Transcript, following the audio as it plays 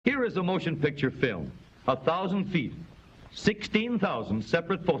Here is a motion picture film, 1,000 feet, 16,000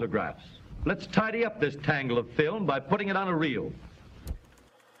 separate photographs. Let's tidy up this tangle of film by putting it on a reel.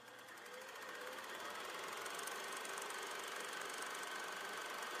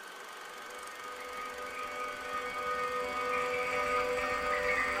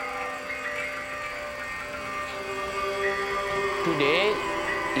 Today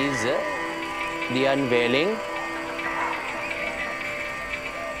is the unveiling.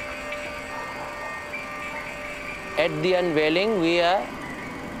 At the unveiling, we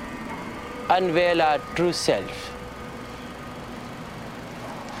unveil our true self.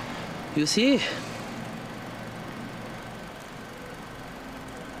 You see,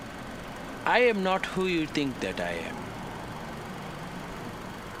 I am not who you think that I am.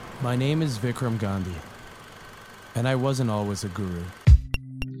 My name is Vikram Gandhi, and I wasn't always a guru.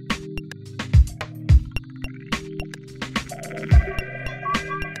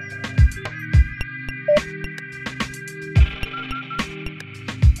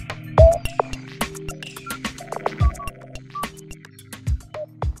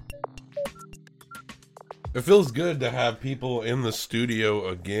 It feels good to have people in the studio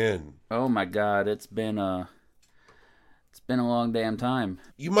again. Oh my God, it's been a long damn time.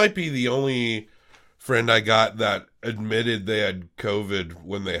 You might be the only friend I got that admitted they had COVID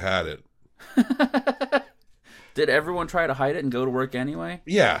when they had it. Did everyone try to hide it and go to work anyway?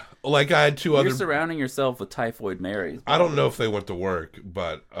 Yeah, like I had two other. You're surrounding yourself with typhoid Marys. I don't know if they went to work,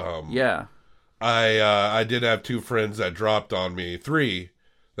 but yeah, I did have two friends that dropped on me, three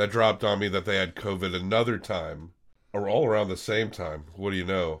that dropped on me that they had COVID another time, or all around the same time. What do you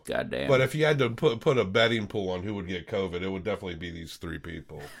know? Goddamn. But if you had to put a betting pool on who would get COVID, it would definitely be these three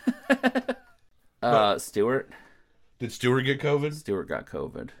people. Stuart. Did Stuart get COVID? Stuart got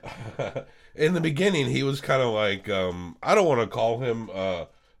COVID. In the beginning, he was kind of like, I don't want to call him a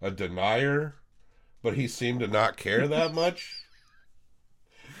denier, but he seemed to not care that much.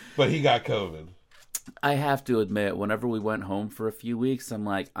 But he got COVID. I have to admit, whenever we went home for a few weeks, I'm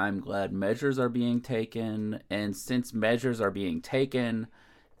like, I'm glad measures are being taken. And since measures are being taken,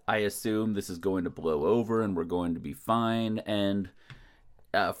 I assume this is going to blow over and we're going to be fine. And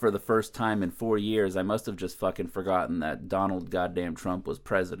for the first time in 4 years, I must have just fucking forgotten that Donald goddamn Trump was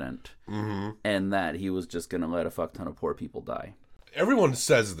president. Mm-hmm. And that he was just going to let a fuck ton of poor people die. Everyone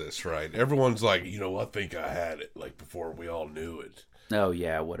says this, right? Everyone's like, I think I had it, like before we all knew it. Oh,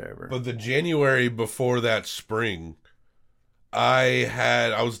 yeah, whatever. But the January before that spring,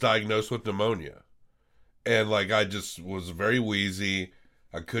 I was diagnosed with pneumonia. And like, I just was very wheezy.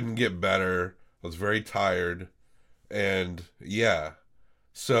 I couldn't get better. I was very tired. And yeah.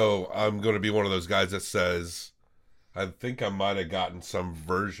 So I'm going to be one of those guys that says, I think I might have gotten some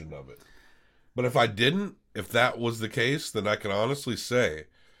version of it. But if I didn't, if that was the case, then I can honestly say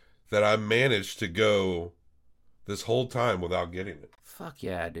that I managed to go this whole time without getting it. Fuck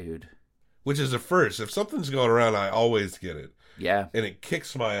yeah, dude. Which is a first. If something's going around, I always get it. Yeah. And it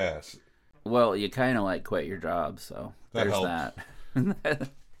kicks my ass. Well, you kind of like quit your job, so that there's helps. that.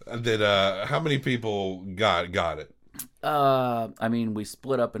 Did how many people got it? I mean, we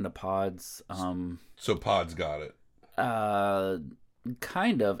split up into pods. So pods got it.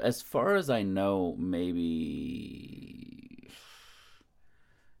 Kind of. As far as I know, maybe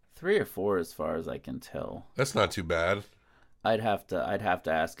 3 or 4, as far as I can tell. That's not too bad. I'd have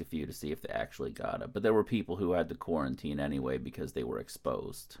to ask a few to see if they actually got it. But there were people who had to quarantine anyway because they were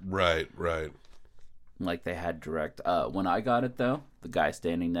exposed. Right. Like they had direct. When I got it though, the guy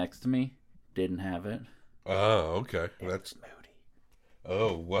standing next to me didn't have it. Oh, okay. That's moody.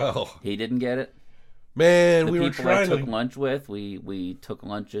 Oh well. He didn't get it. Man, we were people trying I took lunch with, we took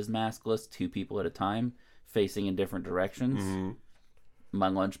lunches maskless, 2 people at a time, facing in different directions. Mm-hmm. My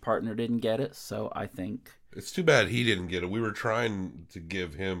lunch partner didn't get it, so I think it's too bad he didn't get it. We were trying to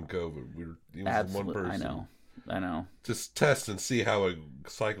give him COVID. He was absolutely. one person. I know. Just test and see how it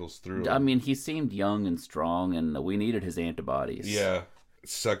cycles through. I mean, he seemed young and strong, and we needed his antibodies. Yeah,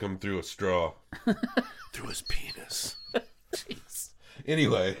 suck him through a straw, through his penis. Jeez.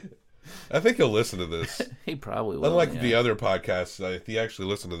 Anyway. I think he'll listen to this. He probably will. Unlike the other podcasts, if he actually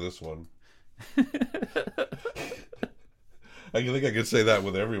listened to this one. I think I could say that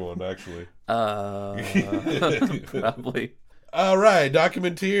with everyone, actually. Probably. All right,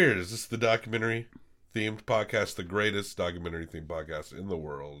 Documenteers. This is the documentary-themed podcast, the greatest documentary-themed podcast in the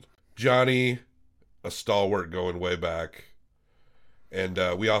world. Johnny, a stalwart going way back. And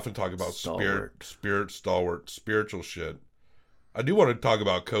we often talk about spiritual shit. I do want to talk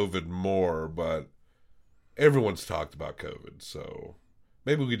about COVID more, but everyone's talked about COVID, so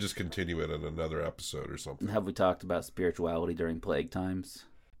maybe we could just continue it in another episode or something. Have we talked about spirituality during plague times?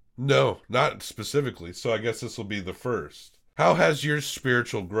 No, not specifically. So I guess this will be the first. How has your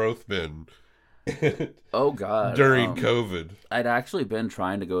spiritual growth been Oh God! during COVID? I'd actually been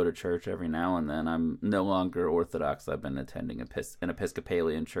trying to go to church every now and then. I'm no longer Orthodox. I've been attending an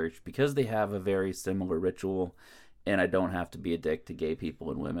Episcopalian church because they have a very similar ritual, and I don't have to be a dick to gay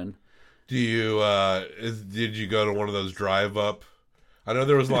people and women. Do you did you go to one of those drive up? I know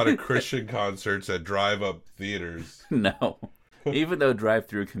there was a lot of Christian concerts at drive up theaters. No, even though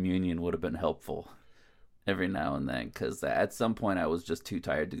drive-through communion would have been helpful every now and then, because at some point I was just too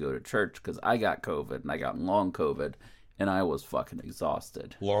tired to go to church because I got COVID and I got long COVID and I was fucking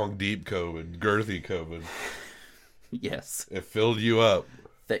exhausted. Long, deep COVID, girthy COVID. Yes. It filled you up.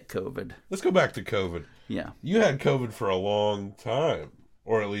 Thick COVID. Let's go back to COVID. Yeah. You had COVID for a long time,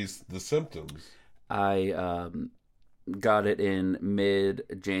 or at least the symptoms. I got it in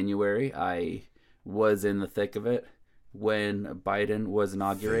mid-January. I was in the thick of it when Biden was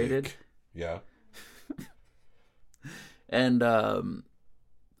inaugurated. Thick. Yeah. And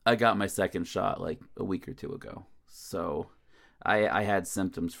I got my second shot like a week or two ago. So I had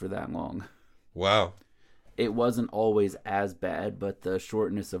symptoms for that long. Wow. It wasn't always as bad, but the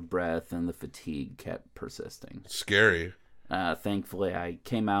shortness of breath and the fatigue kept persisting. Scary. Thankfully, I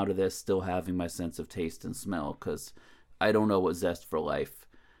came out of this still having my sense of taste and smell, because I don't know what zest for life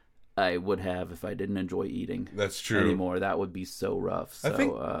I would have if I didn't enjoy eating. That's true. Anymore. That would be so rough.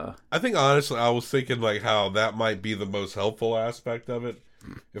 So, I think honestly, I was thinking like how that might be the most helpful aspect of it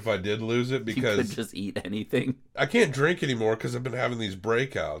if I did lose it, because you could just eat anything. I can't drink anymore because I've been having these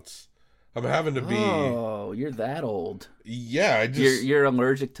breakouts. I'm having to be. Oh, you're that old. Yeah, I just. You're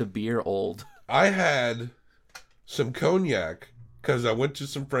allergic to beer old. I had some cognac because I went to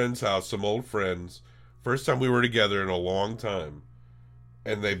some friend's house, some old friends. First time we were together in a long time.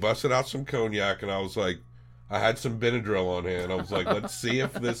 And they busted out some cognac, and I was like, I had some Benadryl on hand. I was like, let's see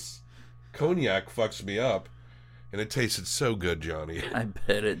if this cognac fucks me up. And it tasted so good, Johnny. I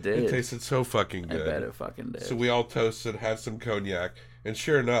bet it did. It tasted so fucking good. I bet it fucking did. So we all toasted, had some cognac, and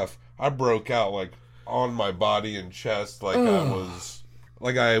sure enough, I broke out like on my body and chest like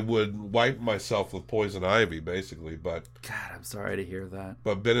I would wipe myself with poison ivy, basically. But God, I'm sorry to hear that.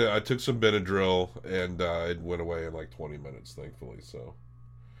 But I took some Benadryl, and it went away in like 20 minutes, thankfully. So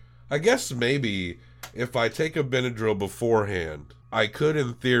I guess maybe if I take a Benadryl beforehand, I could,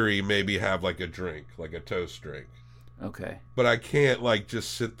 in theory, maybe have like a drink, like a toast drink. Okay. But I can't like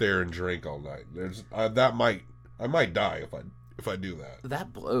just sit there and drink all night. I might die if I do that.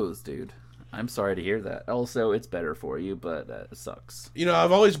 That blows, dude. I'm sorry to hear that. Also, it's better for you, but it sucks. You know,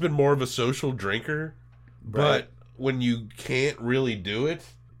 I've always been more of a social drinker, Right. but when you can't really do it,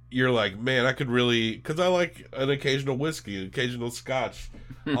 you're like, man, I could really, because I like an occasional whiskey, an occasional scotch.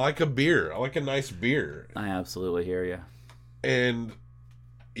 I like a beer. I like a nice beer. I absolutely hear you. And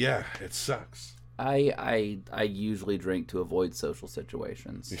yeah, it sucks. I usually drink to avoid social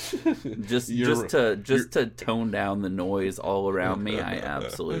situations. just You're- to tone down the noise all around me. I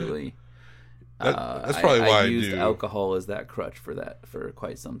absolutely. That's probably why I used do. alcohol as that crutch for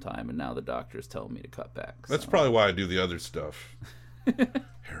quite some time, and now the doctor's telling me to cut back. That's so. probably why I do the other stuff.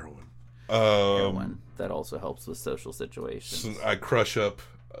 Heroin. Heroin. That also helps with social situations. So I crush up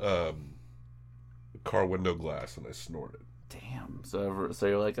car window glass and I snort it. Damn. So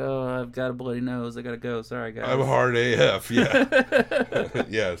you're like, oh, I've got a bloody nose. I gotta go. Sorry, guys. I'm hard AF. Yeah.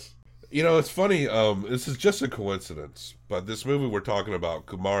 Yes. You know, it's funny. This is just a coincidence, but this movie we're talking about,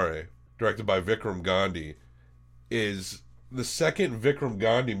 Kumare, directed by Vikram Gandhi, is the second Vikram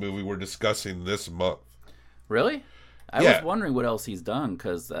Gandhi movie we're discussing this month. Really? I Yeah. was wondering what else he's done,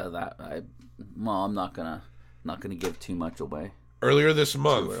 because I'm not gonna give too much away. Earlier this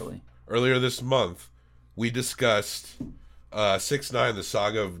month, early. we discussed 6ix9ine, the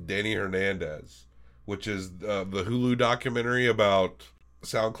saga of Danny Hernandez, which is the Hulu documentary about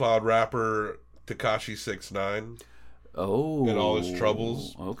SoundCloud rapper Tekashi 6ix9ine. Oh, And all his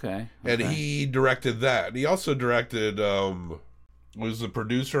troubles. Okay. And he directed that. And he also directed, was the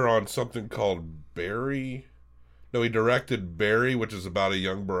producer on something called Barry. No, he directed Barry, which is about a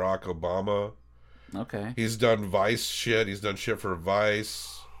young Barack Obama. Okay. He's done Vice shit. He's done shit for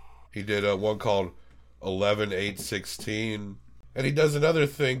Vice. He did one called 11/8/16. And he does another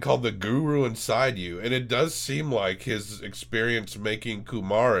thing called The Guru Inside You. And it does seem like his experience making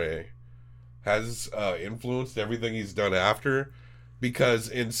Kumare has influenced everything he's done after. Because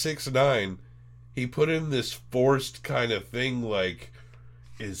in 6ix9ine, he put in this forced kind of thing like,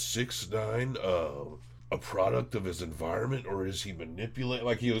 is 6ix9ine a product of his environment, or is he manipulate?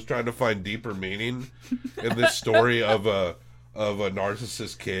 Like he was trying to find deeper meaning in this story of a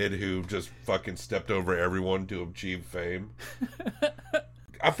narcissist kid who just fucking stepped over everyone to achieve fame.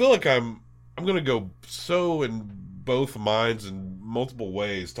 I feel like I'm going to go so in both minds in multiple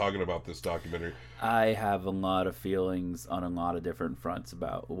ways talking about this documentary. I have a lot of feelings on a lot of different fronts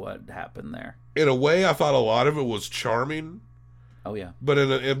about what happened there. In a way, I thought a lot of it was charming. Oh yeah. But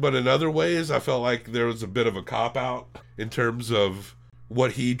in other ways, I felt like there was a bit of a cop-out in terms of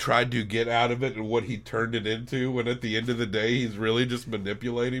what he tried to get out of it and what he turned it into, when at the end of the day, he's really just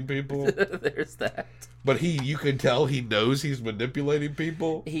manipulating people. There's that. But you can tell he knows he's manipulating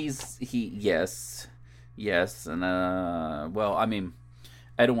people. Yes, and well, I mean,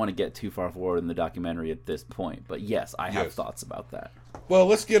 I don't want to get too far forward in the documentary at this point, but yes, I have thoughts about that. Well,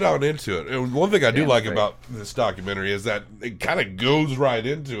 let's get on into it. And one thing I do like about this documentary is that it kind of goes right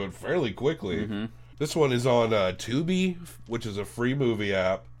into it fairly quickly. Mm-hmm. This one is on Tubi, which is a free movie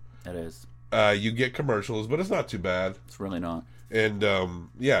app. It is. You get commercials, but it's not too bad. It's really not. And,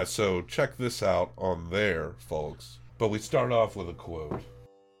 so check this out on there, folks. But we start off with a quote.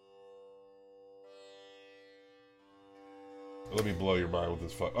 Let me blow your mind with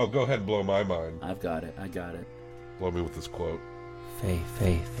this. Oh, go ahead and blow my mind. I got it. Blow me with this quote.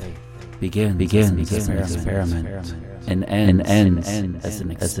 Faith begins as an experiment and ends as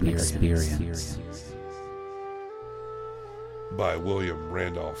an experience. By William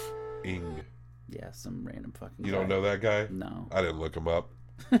Randolph Ing. Yeah, some random fucking You guy. don't know that guy? No. I didn't look him up.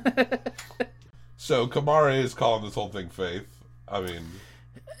 So Kamara is calling this whole thing faith. I mean,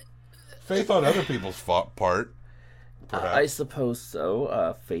 faith on other people's part, perhaps. I suppose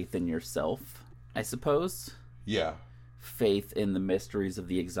so. Faith in yourself, I suppose. Yeah. Faith in the mysteries of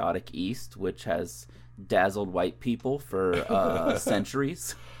the exotic East, which has dazzled white people for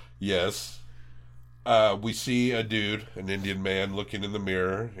centuries. Yes. We see a dude, an Indian man, looking in the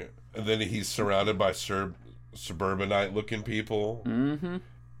mirror, and then he's surrounded by suburbanite-looking people. Mm-hmm.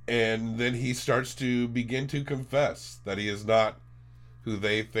 And then he starts to begin to confess that he is not who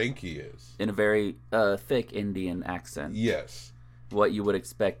they think he is. In a very thick Indian accent. Yes. What you would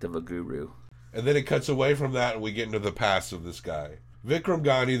expect of a guru. And then it cuts away from that, and we get into the past of this guy. Vikram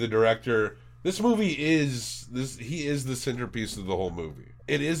Gandhi, the director, this movie he is the centerpiece of the whole movie.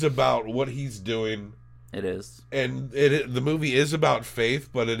 It is about what he's doing. It is. And the movie is about faith,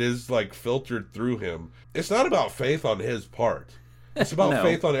 but it is like filtered through him. It's not about faith on his part. It's about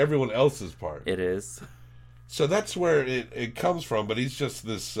faith on everyone else's part. It is. So that's where it comes from, but he's just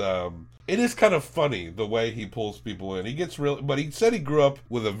this... it is kind of funny, the way he pulls people in. He gets real... But he said he grew up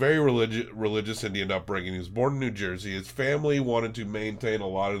with a very religious Indian upbringing. He was born in New Jersey. His family wanted to maintain a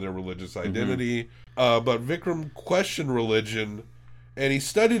lot of their religious identity. Mm-hmm. But Vikram questioned religion, and he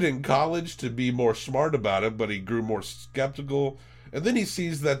studied in college to be more smart about it, but he grew more skeptical. And then he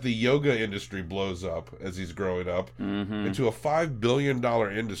sees that the yoga industry blows up as he's growing up into a $5 billion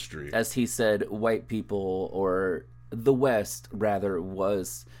industry. As he said, white people, or the West, rather,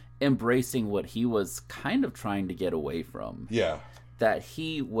 was embracing what he was kind of trying to get away from. Yeah. That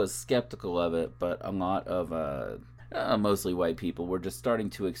he was skeptical of it, but a lot of mostly white people were just starting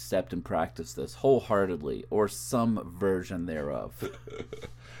to accept and practice this wholeheartedly, or some version thereof.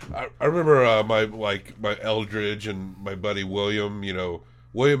 I remember my Eldridge and my buddy William. You know,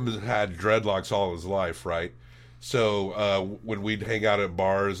 William had dreadlocks all his life, right? So when we'd hang out at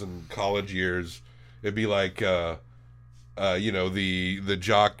bars in college years, it'd be like, the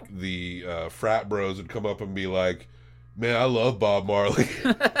frat bros would come up and be like, "Man, I love Bob Marley."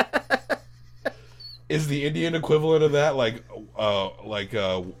 Is the Indian equivalent of that like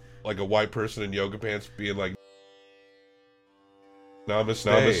a white person in yoga pants being like, Namaste.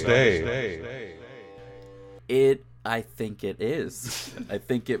 I think it is. I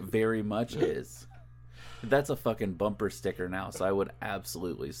think it very much is. That's a fucking bumper sticker now, so I would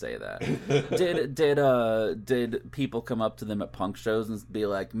absolutely say that. Did people come up to them at punk shows and be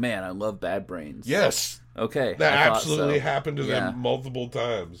like, "Man, I love Bad Brains"? Yes. Okay. That absolutely happened to them multiple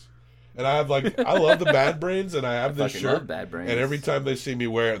times. And I love the Bad Brains, and I have this shirt. Love Bad Brains. And every time they see me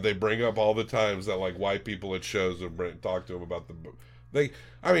wear it, they bring up all the times that like white people at shows and talk to them about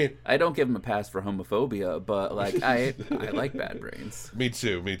I don't give them a pass for homophobia, but like I like Bad Brains. Me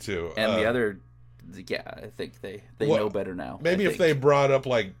too. And the other, I think they know better now. Maybe if they brought up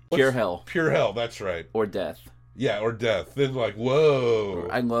like Pure Hell, that's right, or Death. Yeah, or Death. Then like, whoa!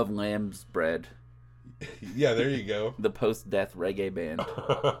 I love Lamb's Bread. Yeah, there you go. The post-death reggae band.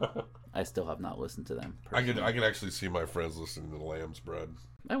 I still have not listened to them. Personally. I can actually see my friends listening to Lamb's Bread.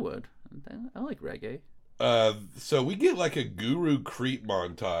 I would. I like reggae. So we get like a Guru Crete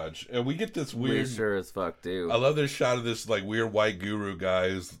montage, and we get this weird. We sure as fuck do. I love this shot of this like weird white guru guy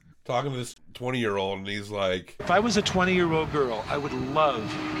who's talking to this 20-year-old, and he's like, "If I was a 20-year-old girl, I would love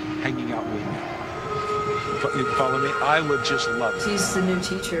hanging out with you." You follow me? I would just love it. He's the new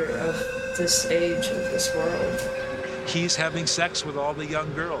teacher of this age, of this world. He's having sex with all the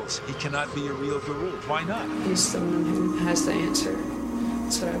young girls. He cannot be a real guru. Why not? He's the one who has the answer.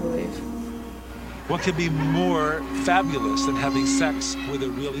 That's what I believe. What could be more fabulous than having sex with a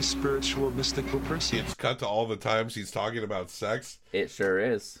really spiritual, mystical person? It's cut to all the times he's talking about sex. It sure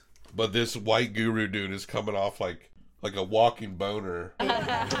is. But this white guru dude is coming off like a walking boner.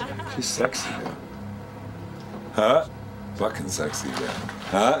 She's sexy, man. Huh? Fucking sexy, man.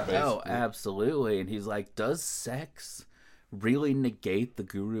 Huh? Oh, absolutely. And he's like, does sex really negate the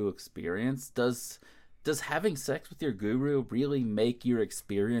guru experience? Does having sex with your guru really make your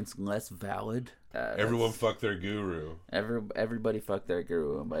experience less valid? Everyone fuck their guru. Everybody fuck their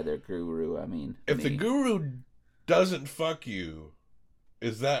guru, and by their guru, I mean if me. the guru doesn't fuck you,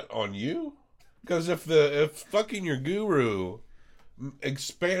 is that on you? Because if fucking your guru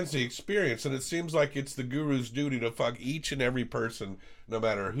expands the experience, and it seems like it's the guru's duty to fuck each and every person, no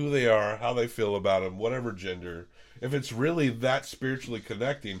matter who they are, how they feel about them, whatever gender. If it's really that spiritually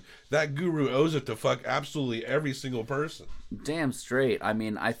connecting, that guru owes it to fuck absolutely every single person. Damn straight. I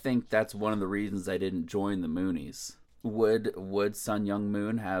mean, I think that's one of the reasons I didn't join the Moonies. Would Sun Young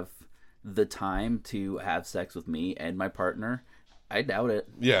Moon have the time to have sex with me and my partner? I doubt it.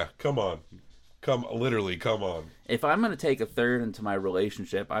 Yeah, come on. Come on. If I'm going to take a third into my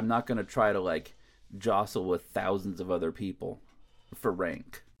relationship, I'm not going to try to, like, jostle with thousands of other people for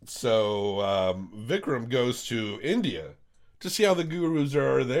rank. So, Vikram goes to India to see how the gurus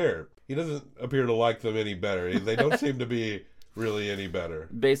are there. He doesn't appear to like them any better. They don't seem to be really any better.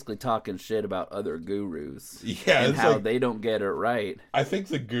 Basically talking shit about other gurus. Yeah, and it's how like, they don't get it right. I think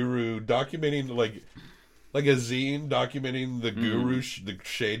the guru documenting, like a zine documenting the guru, the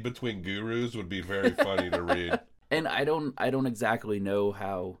shade between gurus would be very funny to read. And I don't exactly know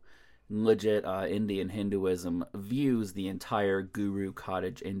how legit Indian Hinduism views the entire guru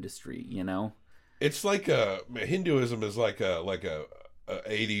cottage industry, you know? It's like Hinduism is like a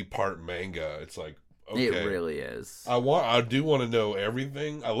 80-part manga. It's like, okay. It really is. I do want to know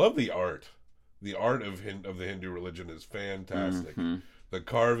everything. I love the art. The art of the Hindu religion is fantastic. Mm-hmm. The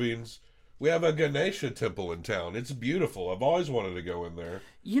carvings. We have a Ganesha temple in town. It's beautiful. I've always wanted to go in there.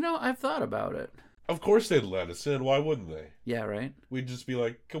 You know, I've thought about it. Of course they'd let us in. Why wouldn't they? Yeah, right? We'd just be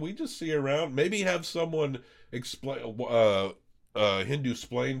like, can we just see around? Maybe have someone explain, Hindu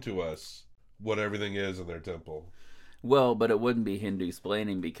explain to us what everything is in their temple. Well, but it wouldn't be Hindu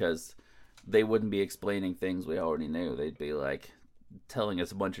explaining because they wouldn't be explaining things we already knew. They'd be like telling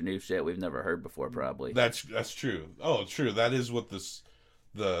us a bunch of new shit we've never heard before, probably. That's true. Oh, true. That is what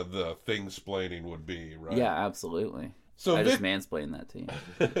the thing explaining would be, right? Yeah, absolutely. So I just mansplained that to you.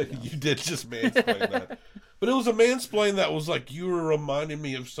 You did just mansplain that. But it was a mansplain that was like, you were reminding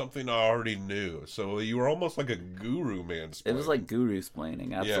me of something I already knew. So you were almost like a guru mansplaining. It was like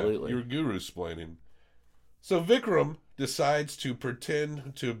guru-splaining, absolutely. Yeah, you were guru-splaining. So Vikram decides to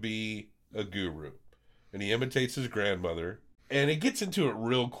pretend to be a guru. And he imitates his grandmother. And he gets into it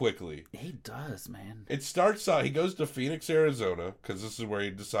real quickly. He does, man. It starts out, he goes to Phoenix, Arizona, because this is where he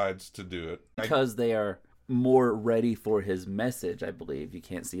decides to do it. Because they are more ready for his message, I believe. You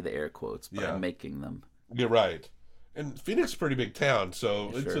can't see the air quotes, but I'm making them. You're right. And Phoenix is a pretty big town,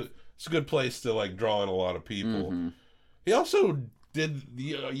 so it's a good place to like draw in a lot of people. Mm-hmm. He also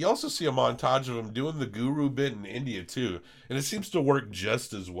you also see a montage of him doing the guru bit in India too, and it seems to work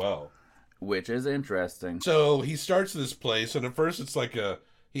just as well. Which is interesting. So he starts this place, and at first it's like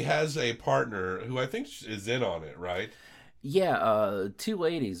he has a partner who I think is in on it, right? Yeah, two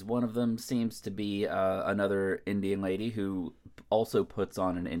ladies. One of them seems to be another Indian lady who also puts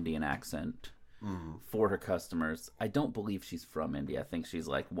on an Indian accent for her customers. I don't believe she's from India. I think she's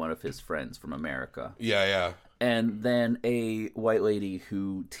like one of his friends from America. Yeah. And then a white lady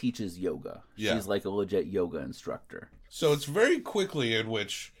who teaches yoga. Yeah. She's like a legit yoga instructor. So it's very quickly in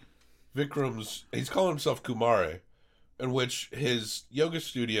which he's calling himself Kumare, in which his yoga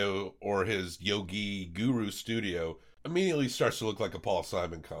studio or his yogi guru studio immediately starts to look like a Paul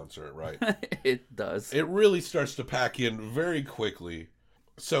Simon concert, right? It does. It really starts to pack in very quickly.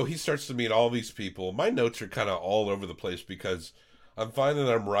 So he starts to meet all these people. My notes are kind of all over the place because I'm finding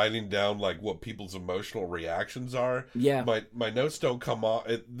that I'm writing down like what people's emotional reactions are. Yeah. My notes don't come off.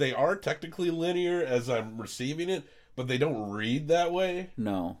 They are technically linear as I'm receiving it, but they don't read that way.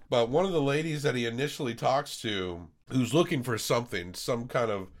 No. But one of the ladies that he initially talks to, who's looking for something, some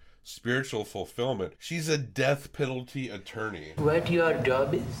kind of spiritual fulfillment, she's a death penalty attorney. What your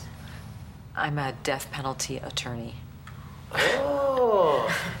job is? I'm a death penalty attorney.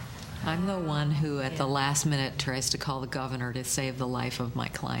 Oh, I'm the one who, at the last minute, tries to call the governor to save the life of my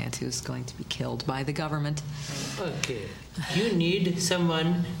client who's going to be killed by the government. Okay. You need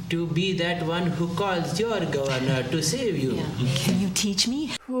someone to be that one who calls your governor to save you. Yeah. Can you teach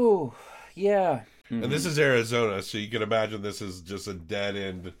me? Whew, yeah. And this is Arizona, so you can imagine this is just a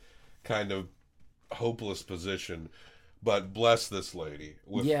dead-end kind of hopeless position. But bless this lady.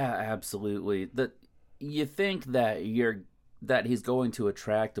 Yeah, absolutely. You think that he's going to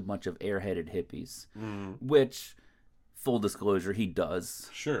attract a bunch of airheaded hippies, which, full disclosure, he does.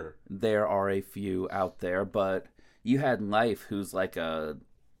 Sure. There are a few out there, but you had Life, who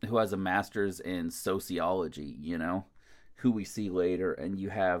has a master's in sociology, who we see later, and you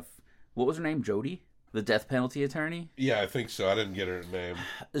have, what was her name, Jody? The death penalty attorney? Yeah, I think so. I didn't get her name.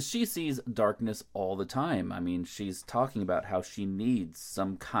 She sees darkness all the time. I mean, she's talking about how she needs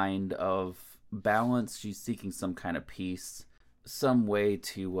some kind of balance. She's seeking some kind of peace, some way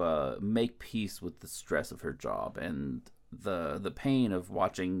to make peace with the stress of her job and the pain of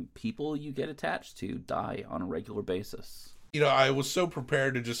watching people you get attached to die on a regular basis. I was so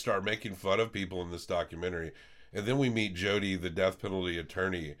prepared to just start making fun of people in this documentary, and then we meet Jody, the death penalty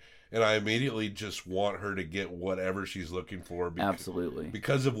attorney, and I immediately just want her to get whatever she's looking for. Absolutely.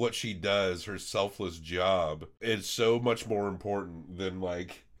 Because of what she does, her selfless job. It's so much more important than,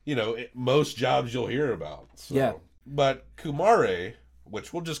 most jobs you'll hear about. So. Yeah. But Kumare,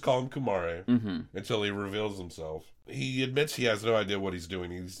 which we'll just call him Kumare until he reveals himself, he admits he has no idea what he's doing.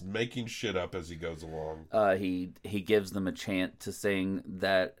 He's making shit up as he goes along. He gives them a chant to sing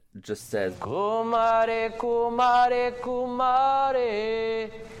that just says, Kumare, Kumare, Kumare.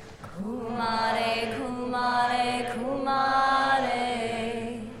 Kumare, Kumare, Kumare.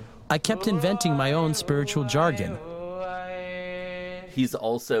 I kept inventing my own spiritual jargon. He's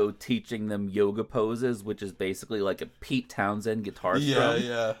also teaching them yoga poses, which is basically like a Pete Townsend guitar strum.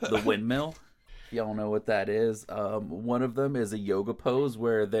 Yeah. The windmill. Y'all know what that is. One of them is a yoga pose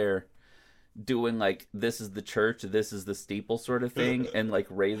where they're doing this is the church, this is the steeple sort of thing, and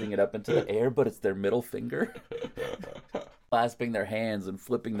raising it up into the air, but it's their middle finger. Clasping their hands and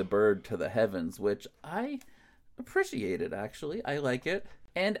flipping the bird to the heavens, which I appreciated, actually. I like it.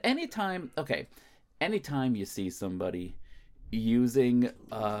 And anytime you see somebody using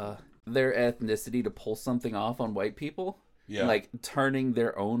their ethnicity to pull something off on white people, turning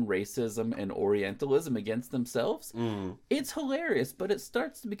their own racism and Orientalism against themselves, it's hilarious, but it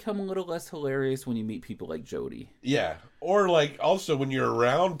starts to become a little less hilarious when you meet people like Jody. Yeah. Or also when you're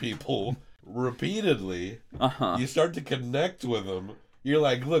around people repeatedly, you start to connect with them. You're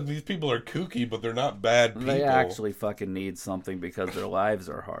like, look, these people are kooky, but they're not bad people. They actually fucking need something because their lives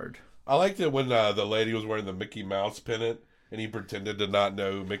are hard. I liked it when the lady was wearing the Mickey Mouse pennant and he pretended to not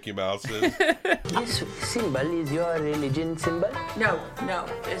know who Mickey Mouse is. This symbol is your religion symbol? No,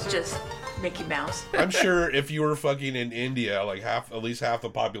 it's just Mickey Mouse. I'm sure if you were fucking in India, at least half the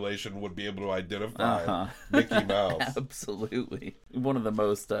population would be able to identify Mickey Mouse. Absolutely, one of the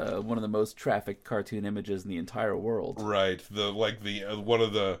most trafficked cartoon images in the entire world. Right, one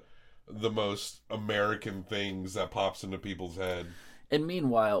of the most American things that pops into people's head. And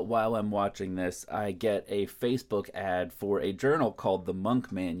meanwhile, while I'm watching this, I get a Facebook ad for a journal called The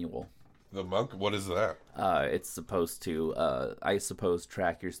Monk Manual. The Monk? What is that? It's supposed to, I suppose,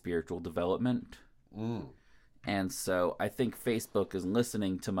 track your spiritual development. And so I think Facebook is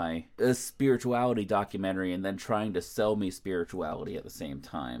listening to my spirituality documentary and then trying to sell me spirituality at the same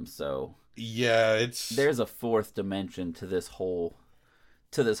time. So yeah, there's a fourth dimension to this whole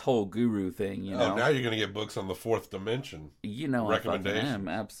guru thing, Oh, now you're gonna get books on the fourth dimension. Recommendations. I am,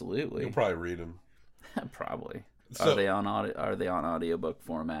 absolutely. You'll probably read them. Probably. So, are they on audiobook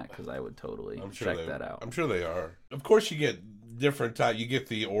format? Because I would totally check that out. I'm sure they are. Of course, you get different type. You get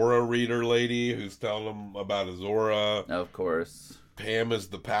the aura reader lady who's telling him about his aura. Of course. Pam is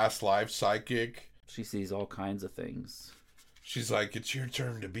the past life psychic. She sees all kinds of things. She's like, it's your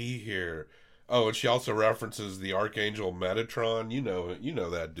turn to be here. Oh, and she also references the archangel Metatron. You know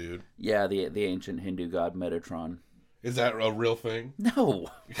that dude. Yeah, the ancient Hindu god Metatron. Is that a real thing? No,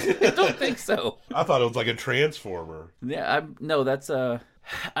 I don't think so. I thought it was like a transformer. Yeah,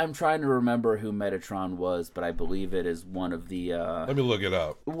 I'm trying to remember who Metatron was, but I believe it is one of the... Let me look it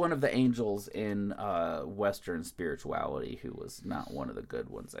up. One of the angels in Western spirituality who was not one of the good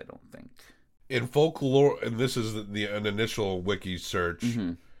ones, I don't think. In folklore, and this is an initial wiki search,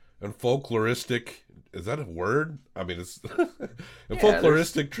 and folkloristic, is that a word? I mean, it's... in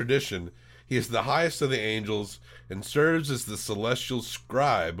folkloristic tradition... He is the highest of the angels and serves as the celestial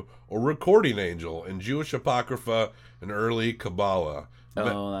scribe or recording angel in Jewish Apocrypha and early Kabbalah.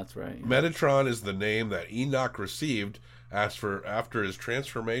 Oh, that's right. Metatron is the name that Enoch received after his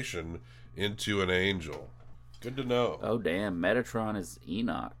transformation into an angel. Good to know. Oh, damn. Metatron is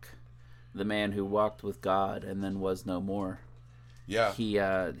Enoch, the man who walked with God and then was no more. Yeah.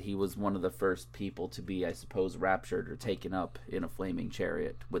 He was one of the first people to be, I suppose, raptured or taken up in a flaming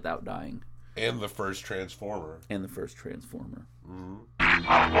chariot without dying. And the first Transformer. Mm-hmm.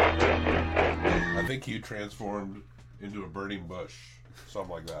 I think he transformed into a burning bush.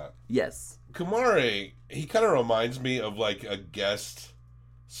 Something like that. Yes. Kumare, he kind of reminds me of like a guest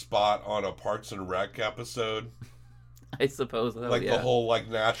spot on a Parks and Rec episode. I suppose so, like the whole like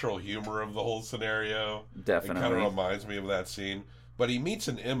natural humor of the whole scenario. Definitely. It kind of reminds me of that scene. But he meets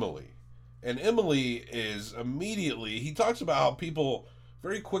an Emily. And Emily is immediately, he talks about how people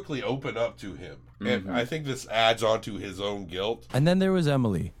very quickly open up to him. Mm-hmm. And I think this adds on to his own guilt. And then there was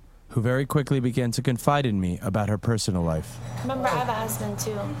Emily, who very quickly began to confide in me about her personal life. Remember, I have a husband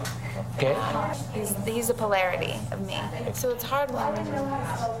too. Okay. He's a polarity of me. So it's hard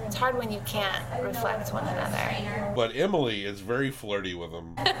when you can't reflect one another. But Emily is very flirty with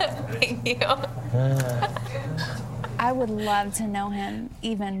him. Thank you. I would love to know him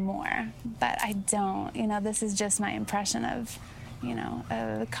even more, but I don't. You know, this is just my impression of, you know,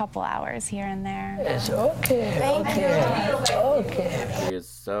 a couple hours here and there. It's okay. Okay. She is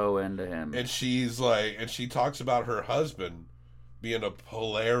so into him. And she's like, and she talks about her husband being a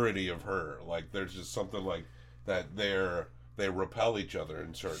polarity of her. Like, there's just something like that they repel each other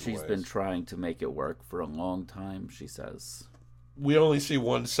in certain ways. She's been trying to make it work for a long time, she says. We only see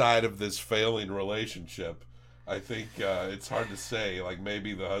one side of this failing relationship. I think it's hard to say. Like,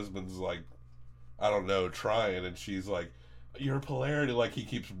 maybe the husband's like, I don't know, trying, and she's like, your polarity, like he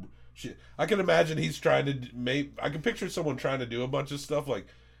keeps. I can imagine he's trying to I can picture someone trying to do a bunch of stuff like,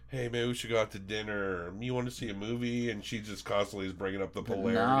 hey, maybe we should go out to dinner. Or, you want to see a movie? And she just constantly is bringing up the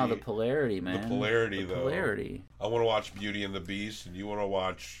polarity. No, the polarity, man. The polarity, the though. Polarity. I want to watch Beauty and the Beast, and you want to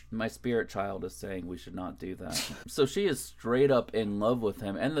watch. My spirit child is saying we should not do that. So she is straight up in love with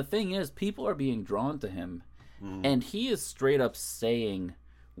him, and the thing is, people are being drawn to him, and he is straight up saying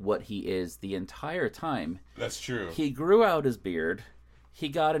what he is the entire time. That's true. He grew out his beard. He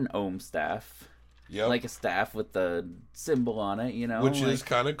got an ohm staff. Yep. Like a staff with the symbol on it, you know? Which is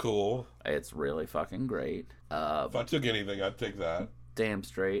kind of cool. It's really fucking great. If I took anything, I'd take that. Damn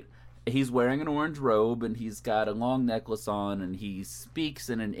straight. He's wearing an orange robe, and he's got a long necklace on, and he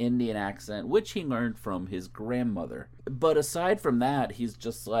speaks in an Indian accent, which he learned from his grandmother. But aside from that, he's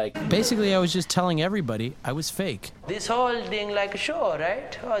just like... Basically, I was just telling everybody I was fake. This whole thing like a show,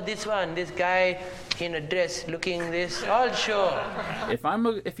 right? Oh, this guy in a dress looking this, all show.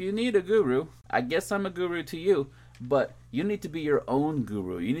 If you need a guru, I guess I'm a guru to you, but you need to be your own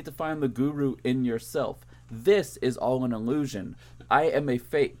guru. You need to find the guru in yourself. This is all an illusion. I am a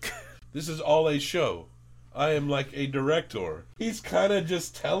fake. This is all a show. I am like a director. He's kind of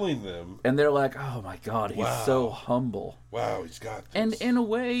just telling them. And they're like, oh my God, he's so humble. Wow, he's got this. And in a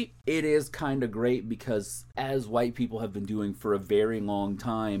way, it is kind of great because as white people have been doing for a very long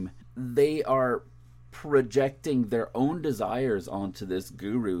time, they are projecting their own desires onto this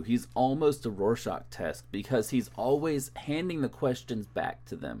guru. He's almost a Rorschach test because he's always handing the questions back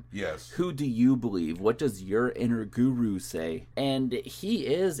to them. Yes. Who do you believe? What does your inner guru say? And he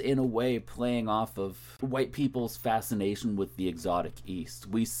is, in a way, playing off of white people's fascination with the exotic East.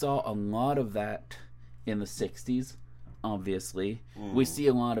 We saw a lot of that in the 60s. Obviously. We see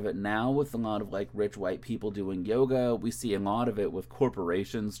a lot of it now with a lot of like rich white people doing yoga. We see a lot of it with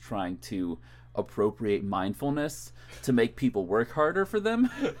corporations trying to appropriate mindfulness to make people work harder for them.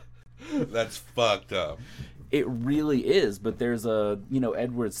 That's fucked up. It really is, but there's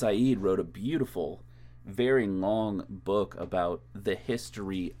Edward Said wrote a beautiful, very long book about the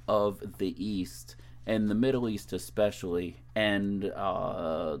history of the East and the Middle East especially, and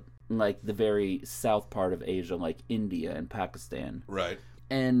like the very south part of Asia, like India and Pakistan. Right.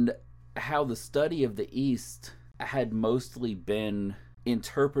 And how the study of the East had mostly been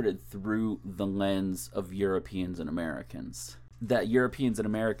interpreted through the lens of Europeans and Americans. That Europeans and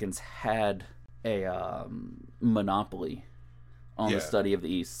Americans had a monopoly on the study of the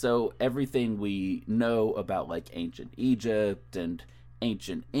East. So everything we know about like ancient Egypt and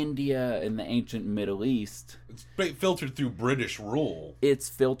ancient India and the ancient Middle East, it's filtered through British rule. It's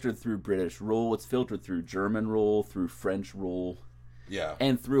filtered through British rule. It's filtered through German rule, through French rule. Yeah.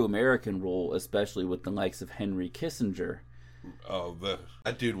 And through American rule, especially with the likes of Henry Kissinger. Oh,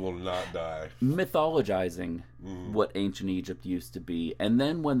 that dude will not die. Mythologizing what ancient Egypt used to be. And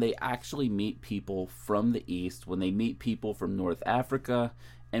then when they actually meet people from the East, when they meet people from North Africa,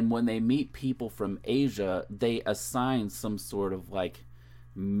 and when they meet people from Asia, they assign some sort of like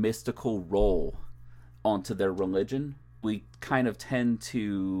mystical role onto their religion we kind of tend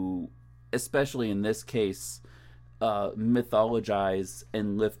to, especially in this case, mythologize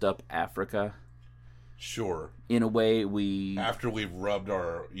and lift up Africa. Sure. In a way after we've rubbed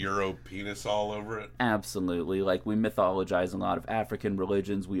our Euro penis all over it? Absolutely. Like, we mythologize a lot of African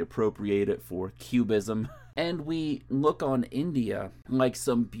religions. We appropriate it for cubism. And we look on India like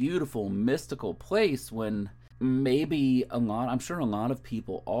some beautiful, mystical place when maybe I'm sure a lot of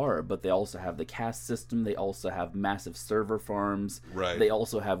people are, but they also have the caste system. They also have massive server farms. Right. They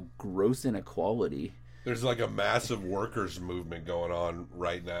also have gross inequality. There's like a massive workers' movement going on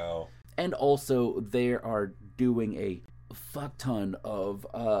right now. And also, they are doing a fuck ton of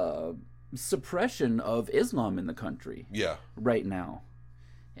suppression of Islam in the country. Yeah. Right now.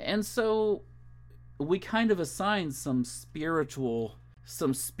 And so we kind of assign some spiritual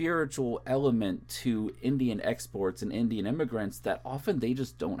element to Indian exports and Indian immigrants that often they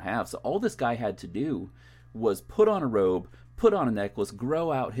just don't have. So all this guy had to do was put on a robe, put on a necklace,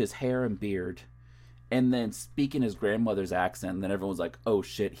 grow out his hair and beard, and then speak in his grandmother's accent, and then everyone's like, oh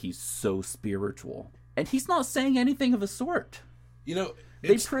shit, he's so spiritual. And he's not saying anything of a sort. You know,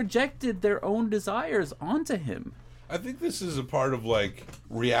 they projected their own desires onto him. I think this is a part of, like,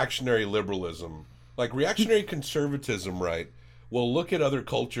 reactionary liberalism. Like, reactionary conservatism, right, will look at other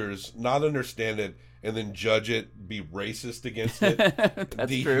cultures, not understand it, and then judge it, be racist against it,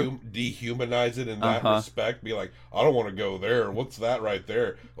 dehumanize it in that respect, be like, I don't want to go there. What's that right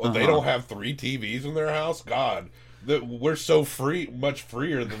there? Well, they don't have 3 TVs in their house? God, we're so much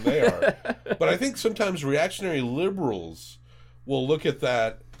freer than they are. But I think sometimes reactionary liberals will look at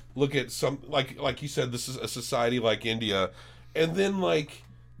that, look at some, like you said, this is a society like India, and then, like,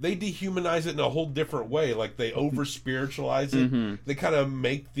 they dehumanize it in a whole different way. Like, they over-spiritualize it. Mm-hmm. They kind of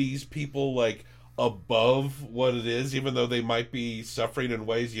make these people, like, above what it is, even though they might be suffering in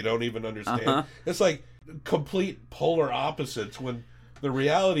ways you don't even understand. It's like complete polar opposites, when the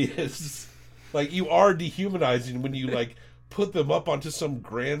reality is, like, you are dehumanizing when you, like, put them up onto some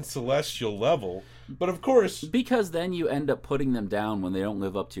grand celestial level. But of course, because then you end up putting them down when they don't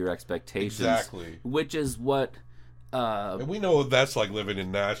live up to your expectations. Exactly. Which is what and we know what that's like living in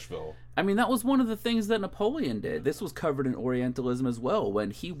Nashville. I mean, that was one of the things that Napoleon did. This was covered in Orientalism as well.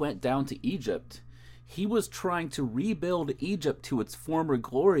 When he went down to Egypt, he was trying to rebuild Egypt to its former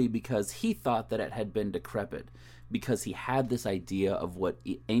glory because he thought that it had been decrepit. Because he had this idea of what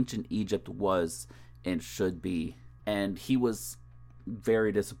ancient Egypt was and should be. And he was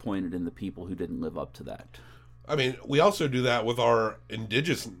very disappointed in the people who didn't live up to that. I mean, we also do that with our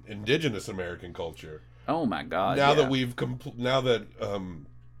indigenous American culture. Oh my God! Now that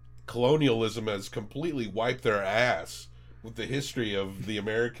colonialism has completely wiped their ass with the history of the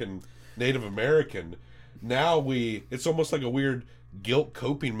Native American, now it's almost like a weird guilt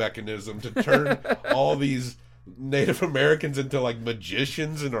coping mechanism to turn all these Native Americans into, like,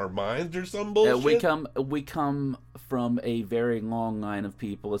 magicians in our minds or some bullshit. We come from a very long line of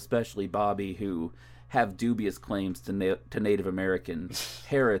people, especially Bobby, who have dubious claims to Native American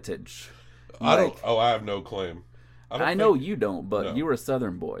heritage. I have no claim. I know you don't, but no. You were a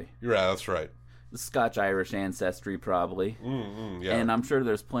Southern boy. You're right, that's right. Scotch-Irish ancestry, probably. Yeah. And I'm sure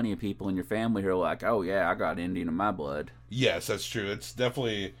there's plenty of people in your family who are like, oh yeah, I got Indian in my blood. Yes, that's true. It's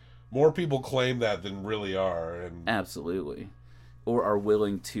definitely more people claim that than really are. And absolutely. Or are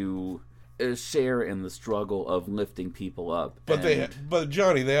willing to share in the struggle of lifting people up. But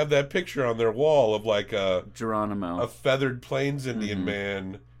Johnny, they have that picture on their wall of, like, Geronimo, a feathered Plains Indian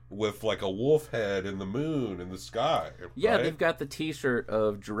man with, like, a wolf head in the moon in the sky. Yeah, right? They've got the T-shirt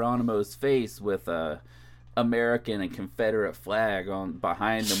of Geronimo's face with a American and Confederate flag on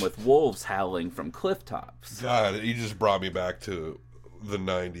behind them with wolves howling from cliff tops. God, you just brought me back to the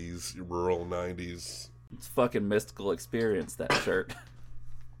 90s, rural 90s. It's a fucking mystical experience, that shirt.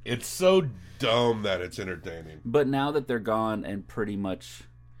 It's so dumb that it's entertaining. But now that they're gone and pretty much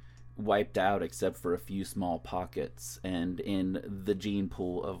wiped out except for a few small pockets and in the gene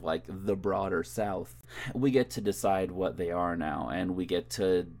pool of, like, the broader South, we get to decide what they are now, and we get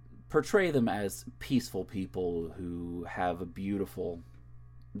to portray them as peaceful people who have a beautiful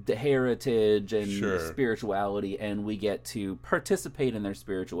heritage and spirituality, and we get to participate in their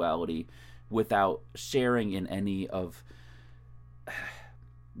spirituality without sharing in any of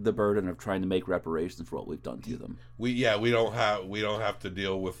the burden of trying to make reparations for what we've done to them. We don't have to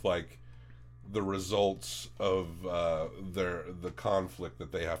deal with, like, the results of the conflict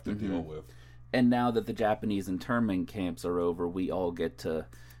that they have to deal with. And now that the Japanese internment camps are over, we all get to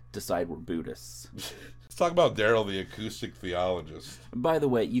decide we're Buddhists. Let's talk about Daryl, the acoustic theologist. By the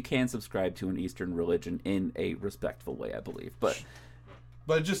way, you can subscribe to an Eastern religion in a respectful way, I believe. But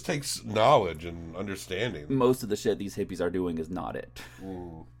But it just takes knowledge and understanding. Most of the shit these hippies are doing is not it.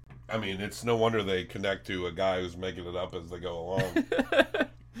 I mean, it's no wonder they connect to a guy who's making it up as they go along.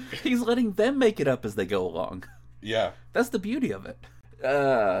 He's letting them make it up as they go along. Yeah. That's the beauty of it.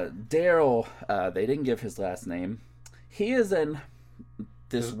 Daryl, they didn't give his last name. He is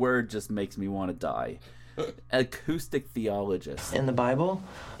this word just makes me want to die. Acoustic theologist. In the Bible,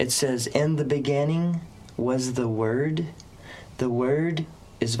 it says, in the beginning was the Word. The Word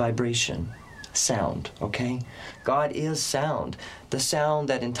is vibration, sound, okay? God is sound. The sound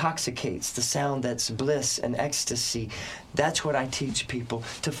that intoxicates, the sound that's bliss and ecstasy. That's what I teach people,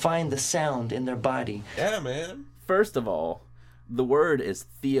 to find the sound in their body. Yeah, man. First of all, the word is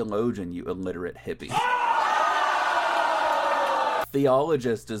theologian, you illiterate hippie.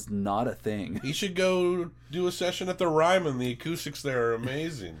 Theologist is not a thing. He should go do a session at the Ryman. The acoustics there are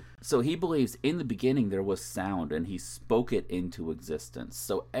amazing. So he believes in the beginning there was sound and he spoke it into existence.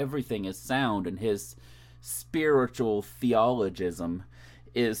 So everything is sound, and his spiritual theologism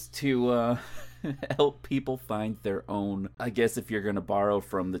is to help people find their own, I guess if you're going to borrow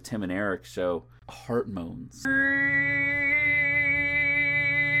from the Tim and Eric show, heart moans.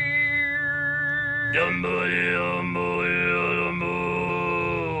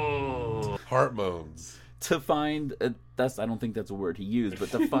 Heart moans. To find, I don't think that's a word he used,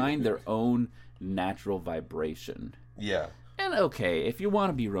 but to find their own natural vibration. Yeah. And okay, if you want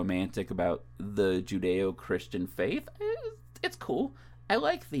to be romantic about the Judeo-Christian faith, it's cool. I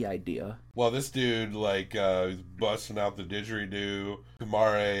like the idea. Well, this dude, is busting out the didgeridoo.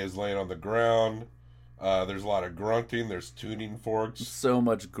 Kumare is laying on the ground. There's a lot of grunting. There's tuning forks. So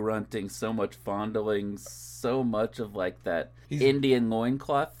much grunting, so much fondling, so much of that Indian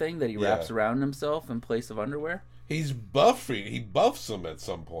loincloth thing that he wraps around himself in place of underwear. He's buffing. He buffs them at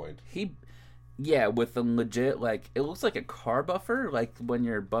some point. Yeah, with a legit, it looks like a car buffer, like when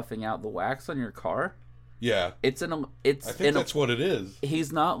you're buffing out the wax on your car. Yeah. I think that's what it is.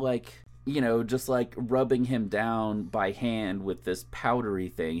 He's not just rubbing him down by hand with this powdery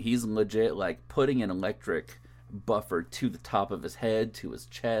thing. He's legit putting an electric buffer to the top of his head, to his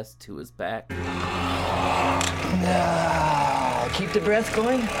chest, to his back. Keep the breath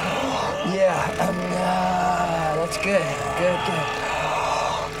going. Yeah, that's good. Good.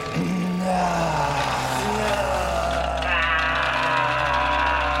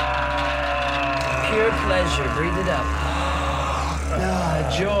 Pure pleasure. Breathe it up.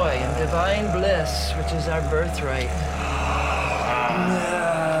 Joy and divine bliss, which is our birthright.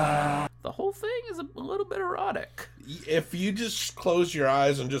 The whole thing is a little bit erotic. If you just closed your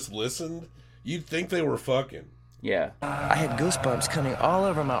eyes and just listened, you'd think they were fucking. Yeah. I had goosebumps coming all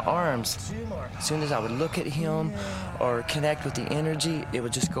over my arms. As soon as I would look at him or connect with the energy, it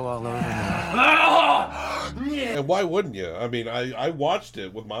would just go all over me. And why wouldn't you? I mean, I watched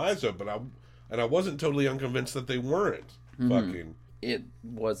it with my eyes open, and I wasn't totally unconvinced that they weren't fucking. It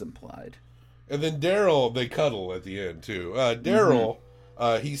was implied. And then Daryl, they cuddle at the end, too. Daryl,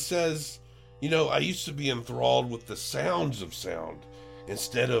 he says, I used to be enthralled with the sounds of sound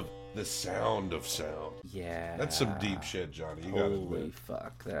instead of the sound of sound. Yeah. That's some deep shit, Johnny. You gotta admit. Holy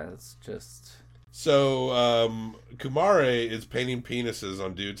fuck, that's just... So, Kumare is painting penises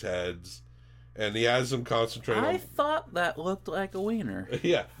on dudes' heads, and he has them concentrate on... I thought that looked like a wiener.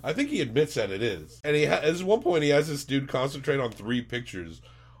 Yeah, I think he admits that it is. And at one point, he has this dude concentrate on 3 pictures.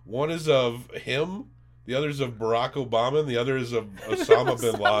 One is of him, the other is of Barack Obama, and the other is of Osama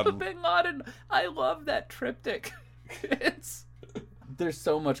bin Laden. Osama bin Laden. I love that triptych. There's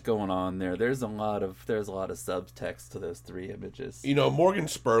so much going on there. There's a lot of subtext to those 3 images. Morgan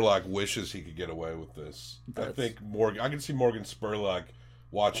Spurlock wishes he could get away with this. I can see Morgan Spurlock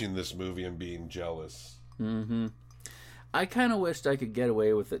watching this movie and being jealous. Mm-hmm. I kind of wished I could get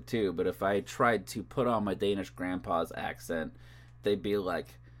away with it too, but if I tried to put on my Danish grandpa's accent, they'd be like,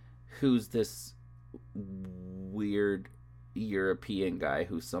 who's this weird European guy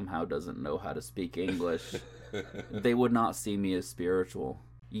who somehow doesn't know how to speak English? They would not see me as spiritual.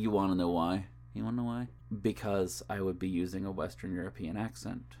 You want to know why? Because I would be using a Western European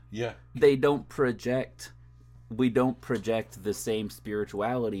accent. Yeah. We don't project the same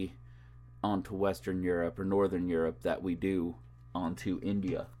spirituality onto Western Europe or Northern Europe that we do onto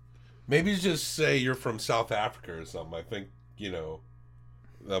India. Maybe just say you're from South Africa or something. I think,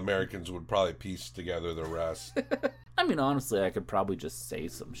 the Americans would probably piece together the rest. I mean, honestly, I could probably just say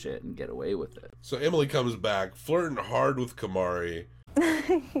some shit and get away with it. So Emily comes back, flirting hard with Kumare.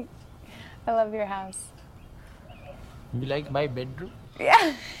 I love your house. You like my bedroom?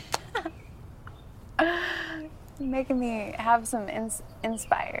 Yeah. making me have some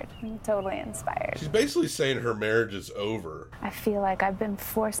inspired. I'm totally inspired. She's basically saying her marriage is over. I feel like I've been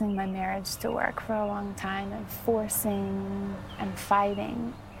forcing my marriage to work for a long time and forcing and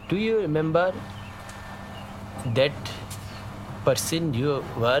fighting. Do you remember that person you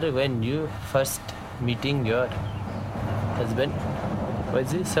were when you first meeting your husband?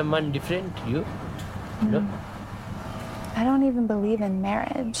 Was he someone different? You? No? I don't even believe in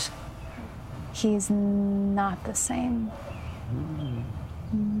marriage. He's not the same.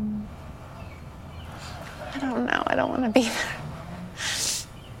 I don't know. I don't want to be there.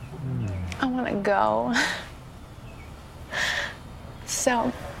 I want to go.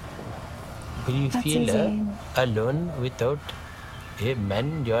 So. Do you that's feel easy. alone without a man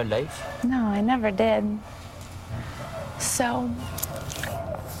in your life? No, I never did. So,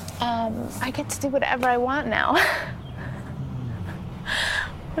 I get to do whatever I want now.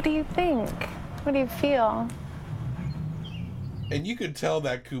 What do you think? What do you feel? And you could tell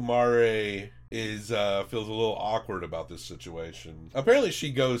that Kumare is feels a little awkward about this situation. Apparently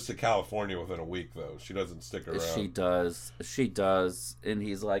she goes to California within a week, though. She doesn't stick around. She does. And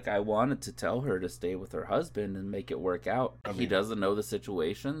he's like, I wanted to tell her to stay with her husband and make it work out. He doesn't know the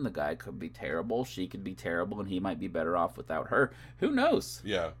situation. The guy could be terrible. She could be terrible. And he might be better off without her. Who knows?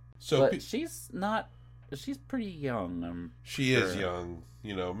 Yeah. So but she's pretty young. She is young.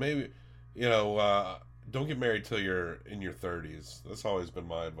 You know, maybe, you know, don't get married till you're in your 30s. That's always been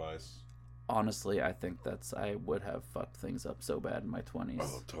my advice. Honestly, I think I would have fucked things up so bad in my 20s.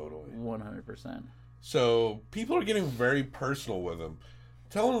 Oh, totally. 100%. So people are getting very personal with him,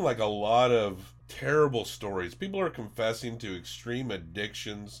 telling like a lot of terrible stories. People are confessing to extreme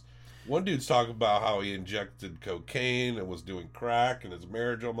addictions. One dude's talking about how he injected cocaine and was doing crack and his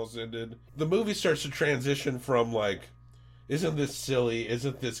marriage almost ended. The movie starts to transition from like, isn't this silly?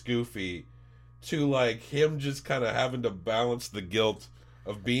 Isn't this goofy? To like him just kind of having to balance the guilt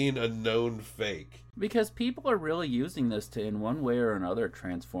of being a known fake. Because people are really using this to, in one way or another,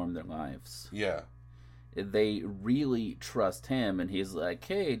 transform their lives. Yeah. They really trust him, and he's like,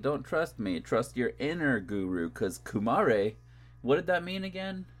 hey, don't trust me. Trust your inner guru, because Kumare, what did that mean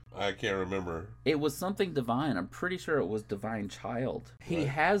again? I can't remember. It was something divine. I'm pretty sure it was divine child. He Right.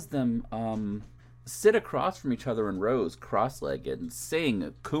 has them sit across from each other in rows, cross-legged, and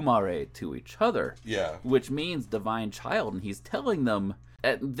sing Kumare to each other. Yeah. Which means divine child, and he's telling them...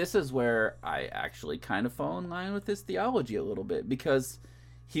 And this is where I actually kind of fall in line with his theology a little bit, because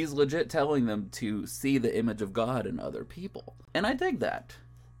he's legit telling them to see the image of God in other people. And I dig that.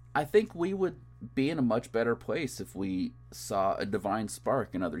 I think we would be in a much better place if we saw a divine spark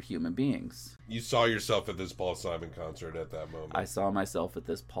in other human beings. You saw yourself at this Paul Simon concert at that moment. I saw myself at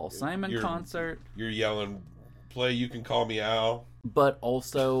this Paul Simon concert. You're yelling, play You Can Call Me Al. But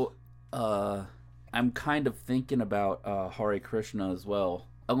also, I'm kind of thinking about Hare Krishna as well.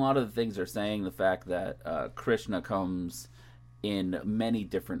 A lot of the things are saying the fact that Krishna comes in many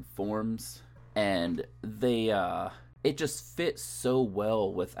different forms, and it just fits so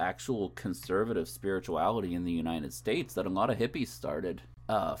well with actual conservative spirituality in the United States that a lot of hippies started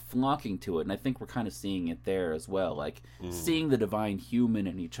flocking to it, and I think we're kind of seeing it there as well, like seeing the divine human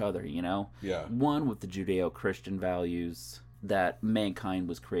in each other, you know? Yeah. One with the Judeo-Christian values that mankind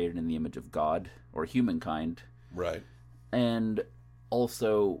was created in the image of God, or humankind. Right. And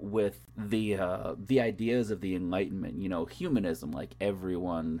also with the ideas of the Enlightenment, you know, humanism, like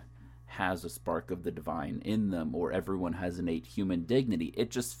everyone has a spark of the divine in them, or everyone has innate human dignity. It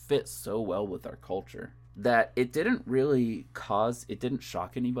just fits so well with our culture that it didn't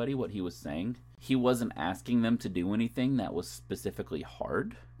shock anybody what he was saying. He wasn't asking them to do anything that was specifically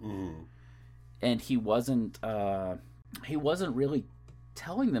hard. And he wasn't really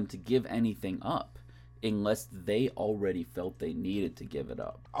telling them to give anything up unless they already felt they needed to give it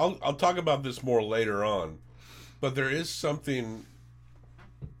up. I'll talk about this more later on, but there is something.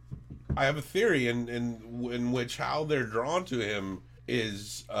 I have a theory in which how they're drawn to him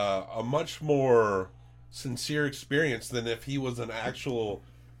is a much more sincere experience than if he was an actual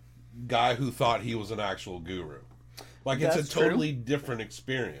guy who thought he was an actual guru. Like, it's That's a totally true. different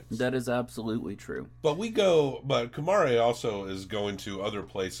experience. That is absolutely true. But Kumare also is going to other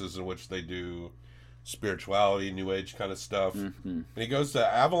places in which they do spirituality, New Age kind of stuff. And he goes to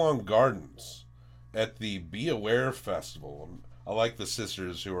Avalon Gardens at the Be Aware Festival. I like the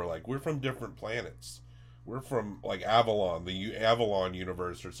sisters who are like, we're from different planets. We're from, like, Avalon, the Avalon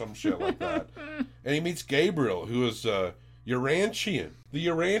universe or some shit like that. And he meets Gabriel, who is Urantian. The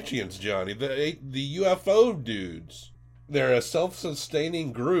Urantians, Johnny. The UFO dudes. They're a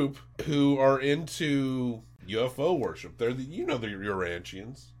self-sustaining group who are into UFO worship. They're the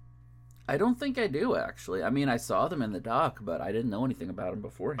Urantians. I don't think I do, actually. I mean, I saw them in the doc, but I didn't know anything about them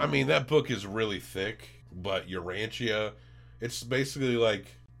beforehand. I mean, that book is really thick, but Urantia, it's basically like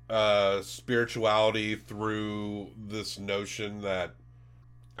spirituality through this notion that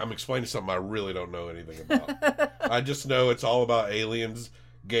I'm explaining something I really don't know anything about. I just know it's all about aliens.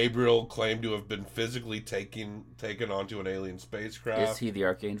 Gabriel claimed to have been physically taken onto an alien spacecraft. Is he the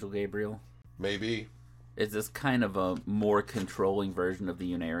Archangel Gabriel? Maybe. Is this kind of a more controlling version of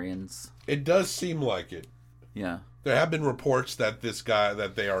the Unarians? It does seem like it. Yeah. There have been reports that this guy,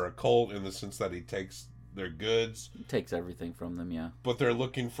 that they are a cult in the sense that he takes their goods. He takes everything from them, yeah. But they're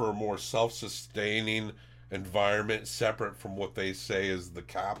looking for a more self-sustaining environment separate from what they say is the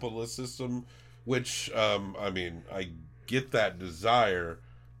capitalist system, which, I mean, I get that desire,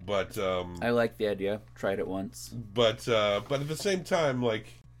 but... I like the idea. Tried it once. But at the same time, like,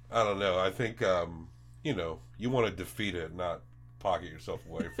 I don't know, I think... you know, you want to defeat it, not pocket yourself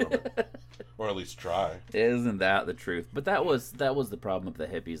away from it, or at least try. Isn't that the truth? But that was the problem with the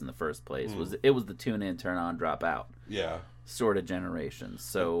hippies in the first place. Was it was the tune in, turn on, drop out. Yeah. Sort of generation.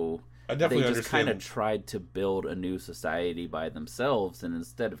 So I definitely they just understand. kind of tried to build a new society by themselves, and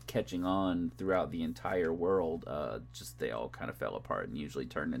instead of catching on throughout the entire world, just they all kind of fell apart and usually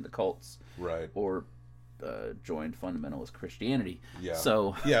turned into cults. Right. Or joined fundamentalist Christianity. Yeah.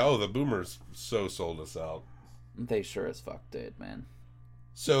 So yeah. Oh, the boomers so sold us out. They sure as fuck did, man.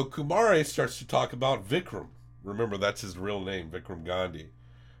 So Kumare starts to talk about Vikram. Remember, that's his real name, Vikram Gandhi,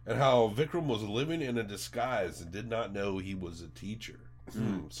 and how Vikram was living in a disguise and did not know he was a teacher.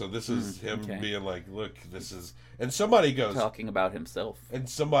 So this is him being like, "Look, this is," and somebody goes talking about himself, and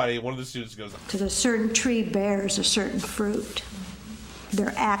one of the students goes, "Because a certain tree bears a certain fruit.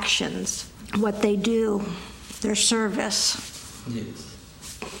 Their actions." What they do, their service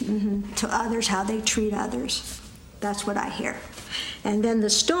to others, how they treat others. That's what I hear. And then the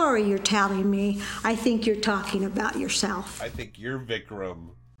story you're telling me, I think you're talking about yourself. I think you're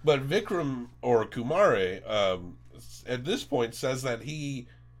Vikram. But Vikram, or Kumare, at this point says that he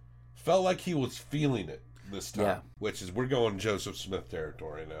felt like he was feeling it this time. Yeah. Which is, we're going Joseph Smith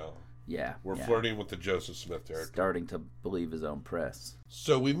territory now. Yeah. We're flirting with the Joseph Smith territory. Starting to believe his own press.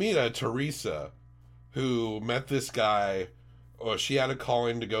 So we meet Teresa, who met this guy. She had a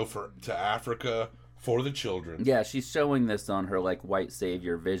calling to go to Africa for the children. Yeah, she's showing this on her, like, white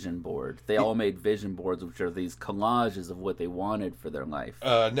savior vision board. They all made vision boards, which are these collages of what they wanted for their life.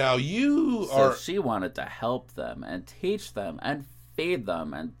 Now So she wanted to help them and teach them and feed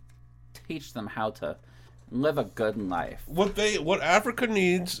them and teach them how to live a good life. What Africa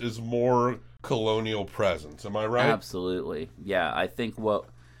needs is more colonial presence. Am I right? Absolutely. Yeah, I think the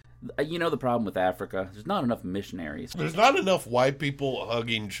problem with Africa, there's not enough missionaries. There's not enough white people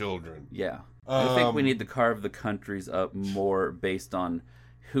hugging children. Yeah. I think we need to carve the countries up more based on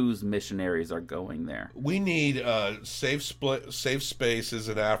whose missionaries are going there. We need safe spaces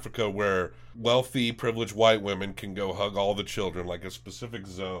in Africa where wealthy, privileged white women can go hug all the children, like a specific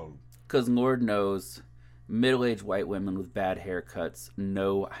zone. Because Lord knows, middle-aged white women with bad haircuts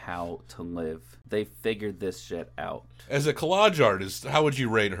know how to live. They figured this shit out. As a collage artist, how would you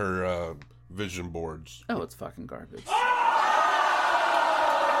rate her vision boards? Oh, it's fucking garbage.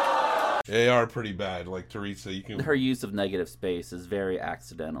 They are pretty bad. Like Teresa, you can. Her use of negative space is very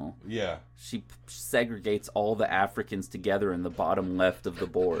accidental. Yeah. She segregates all the Africans together in the bottom left of the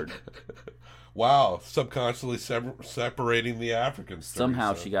board. Wow, subconsciously separating the Africans.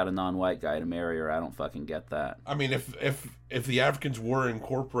 Somehow she got a non-white guy to marry her. I don't fucking get that. I mean, if the Africans were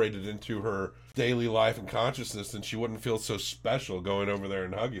incorporated into her daily life and consciousness, then she wouldn't feel so special going over there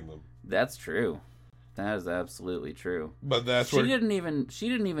and hugging them. That's true. That is absolutely true. But she didn't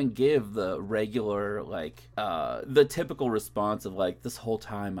even give the regular, like, the typical response of, like, this whole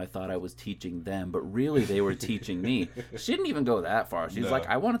time I thought I was teaching them, but really they were teaching me. She didn't even go that far. She was like,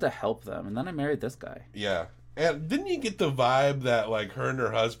 I wanted to help them, and then I married this guy. Yeah. And didn't you get the vibe that, like, her and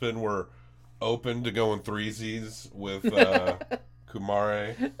her husband were open to going threesies with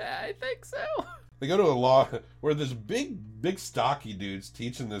Kumare? I think so. They go to a law where this big stocky dude's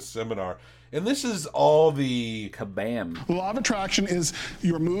teaching this seminar. And this is all the kabam. The law of attraction is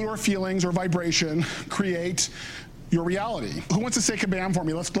your mood or feelings or vibration create your reality. Who wants to say kabam for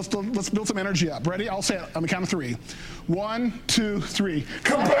me? Let's build some energy up. Ready? I'll say it on the count of 3. 1, 2, 3.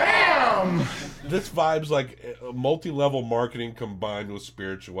 Kabam! This vibe's like multi-level marketing combined with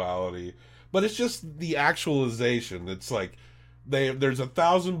spirituality. But it's just the actualization. It's like there's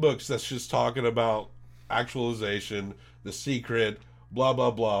 1,000 books that's just talking about actualization, The Secret, blah,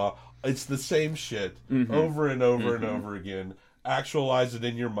 blah, blah. It's the same shit over and over and over again. Actualize it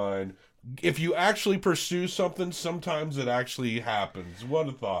in your mind. if you actually pursue something, sometimes it actually happens. What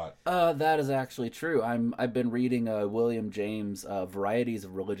a thought. That is actually true. I've been reading William James' Varieties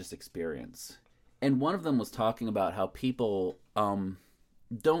of Religious Experience. And one of them was talking about how people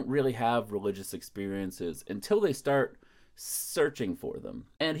don't really have religious experiences until they start searching for them.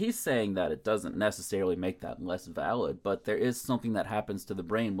 And he's saying that it doesn't necessarily make that less valid, but there is something that happens to the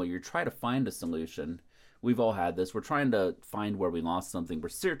brain where you try to find a solution. We've all had this. We're trying to find where we lost something. We're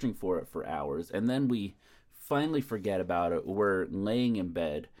searching for it for hours, and then we finally forget about it. We're laying in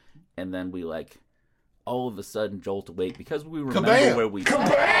bed, and then we all of a sudden jolt awake because we remember Kabam! where we...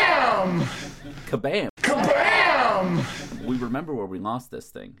 Kabam! Kabam! Kabam! We remember where we lost this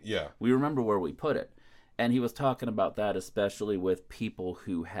thing. Yeah. We remember where we put it. And he was talking about that especially with people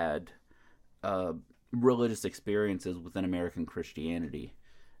who had religious experiences within American Christianity.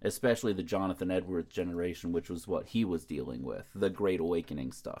 Especially the Jonathan Edwards generation, which was what he was dealing with, the Great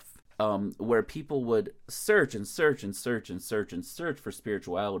Awakening stuff, where people would search and search and search and search and search for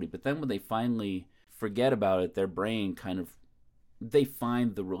spirituality, but then when they finally forget about it, their brain they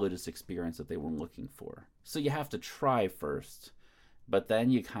find the religious experience that they were looking for. So you have to try first, but then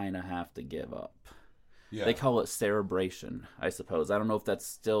you kind of have to give up. Yeah. They call it cerebration, I suppose. I don't know if that's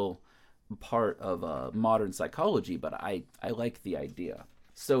still part of modern psychology, but I like the idea.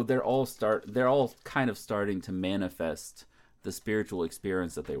 So they're all kind of starting to manifest the spiritual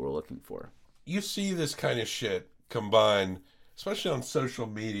experience that they were looking for. You see this kind of shit combined, especially on social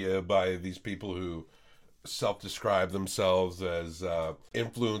media, by these people who self-describe themselves as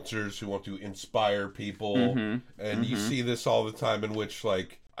influencers who want to inspire people. Mm-hmm. And you see this all the time, in which,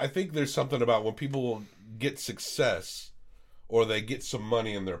 I think there's something about when people get success or they get some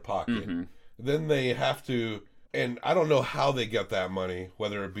money in their pocket, then they have to... And I don't know how they get that money,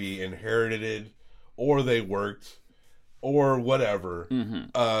 whether it be inherited or they worked or whatever,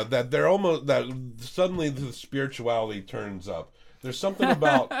 that they're almost, that suddenly the spirituality turns up. There's something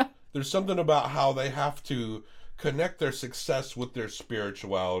about how they have to connect their success with their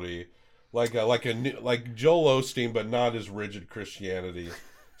spirituality, like Joel Osteen, but not as rigid Christianity,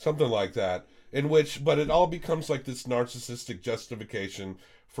 something like that. But it all becomes like this narcissistic justification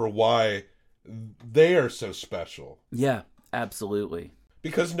for why they are so special. Yeah, absolutely.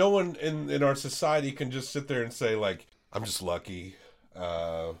 Because no one in our society can just sit there and say, I'm just lucky.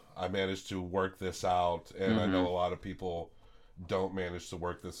 I managed to work this out. And I know a lot of people don't manage to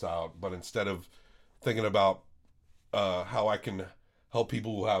work this out. But instead of thinking about how I can help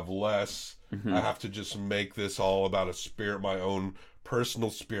people who have less, I have to just make this all about my own personal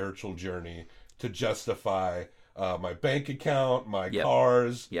spiritual journey to justify my bank account, my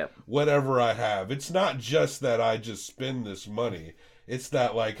cars, whatever I have. It's not just that I just spend this money. It's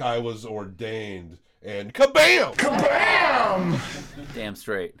that I was ordained and kabam! Kabam! Damn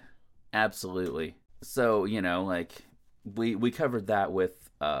straight. Absolutely. So, we covered that with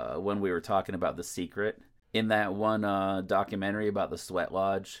when we were talking about The Secret in that one documentary about the Sweat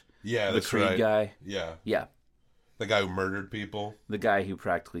Lodge. Yeah, the that's Creed right. Guy. Yeah. Yeah. The guy who murdered people. The guy who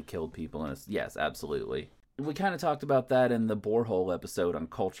practically killed people. Yes, absolutely. We kind of talked about that in the borehole episode on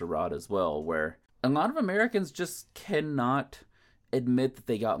Culture Rod as well, where a lot of Americans just cannot admit that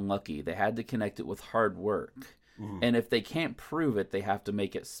they got lucky. They had to connect it with hard work. And if they can't prove it, they have to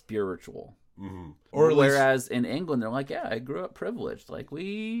make it spiritual. Whereas in England, they're like, yeah, I grew up privileged.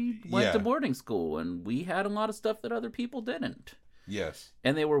 We went to boarding school and we had a lot of stuff that other people didn't. Yes.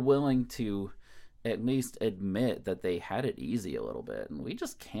 And they were willing to at least admit that they had it easy a little bit, and we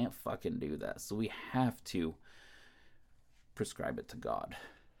just can't fucking do that. So we have to prescribe it to God.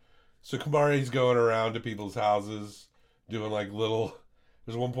 So Kamari's going around to people's houses doing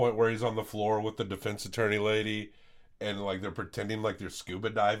there's one point where he's on the floor with the defense attorney lady, and they're pretending they're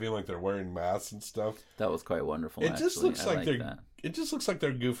scuba diving, they're wearing masks and stuff. That was quite wonderful. It just looks it just looks like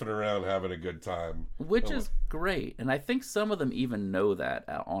they're goofing around, having a good time, which is great. And I think some of them even know that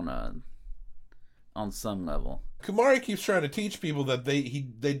on some level. Kamari keeps trying to teach people that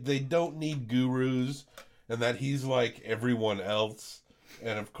they don't need gurus, and that he's like everyone else.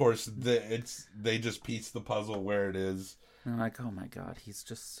 And of course, they just piece the puzzle where it is. And I'm oh my God, he's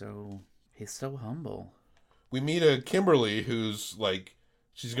so humble. We meet a Kimberly who's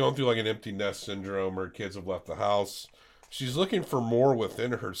she's going through an empty nest syndrome. Her kids have left the house. She's looking for more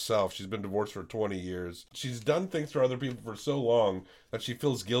within herself. She's been divorced for 20 years. She's done things for other people for so long that she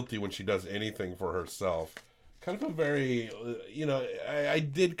feels guilty when she does anything for herself. Kind of a very, I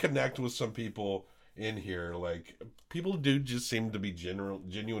did connect with some people in here. People do just seem to be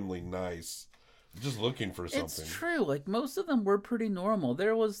genuinely nice. just looking for something. It's true. Like, most of them were pretty normal.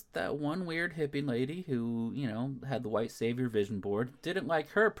 There was that one weird hippie lady who, you know, had the white savior vision board. Didn't like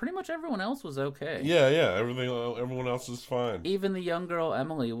her. Pretty much everyone else was okay. Yeah. Everyone else is fine. Even the young girl,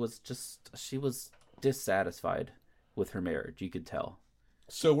 Emily, she was dissatisfied with her marriage. You could tell.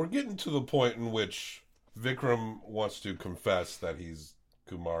 So we're getting to the point in which Vikram wants to confess that he's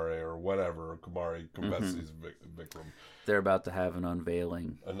Kumare or whatever. Kumare confesses he's Vikram. They're about to have an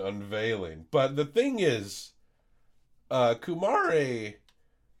unveiling. But the thing is, Kumare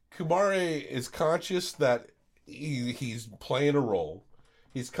is conscious that he's playing a role.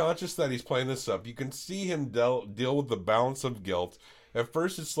 He's conscious that he's playing this up. You can see him deal with the balance of guilt. At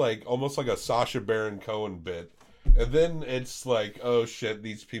first, it's like almost like a Sacha Baron Cohen bit. And then it's like, oh shit,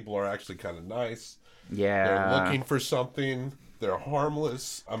 these people are actually kind of nice. Yeah. They're looking for something. They're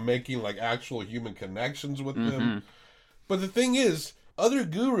harmless. I'm making like actual human connections with them. But the thing is, other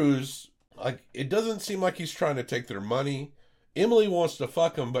gurus, like, it doesn't seem like he's trying to take their money. Emily wants to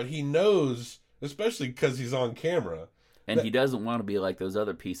fuck him, but he knows, especially because he's on camera. And he doesn't want to be like those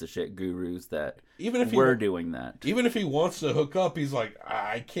other piece of shit gurus that doing that. Even if he wants to hook up, he's like,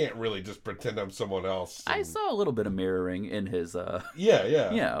 I can't really just pretend I'm someone else. I saw a little bit of mirroring in his...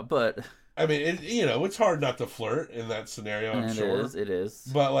 Yeah. Yeah, but... I mean, it's hard not to flirt in that scenario, I'm sure. It is.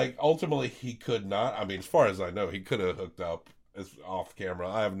 But, like, ultimately, he could not. I mean, as far as I know, he could have hooked up off camera.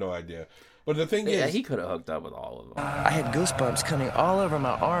 I have no idea. But the thing is... he could have hooked up with all of them. I had goosebumps coming all over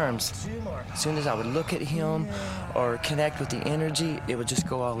my arms. As soon as I would look at him or connect with the energy, it would just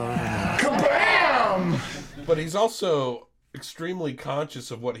go all over me. Kabam! But he's also extremely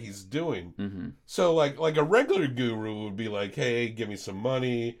conscious of what he's doing. So, like a regular guru would be like, hey, give me some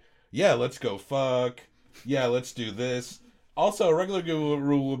money. Yeah, let's go fuck. Yeah, let's do this. Also, a regular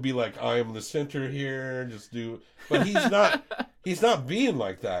guru would be like, I am the center here, just do... But he's not being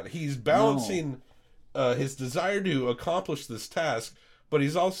like that. He's balancing his desire to accomplish this task, but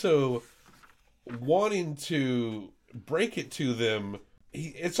he's also wanting to break it to them.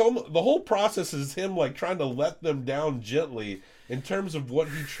 It's almost, the whole process is him like trying to let them down gently in terms of what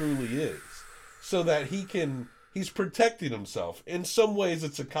he truly is, so that he's protecting himself. In some ways,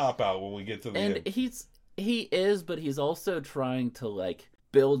 it's a cop-out when we get to the end. He is, but he's also trying to, like,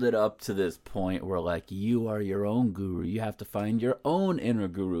 build it up to this point where, like, you are your own guru. You have to find your own inner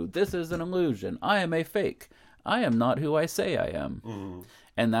guru. This is an illusion. I am a fake. I am not who I say I am.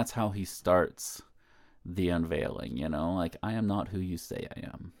 And that's how he starts the unveiling, you know? Like, I am not who you say I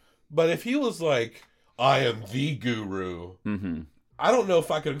am. But if he was like, I am the guru, I don't know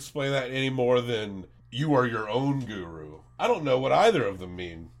if I could explain that any more than you are your own guru. I don't know what either of them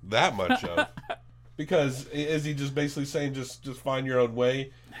mean that much of. Because is he just basically saying just find your own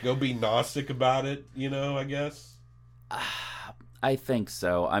way, go be Gnostic about it, you know, I guess? I think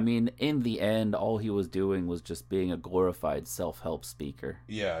so. I mean, in the end, all he was doing was just being a glorified self-help speaker.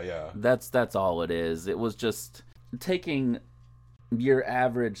 Yeah. That's all it is. It was just taking your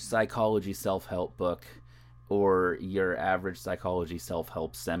average psychology self-help book or your average psychology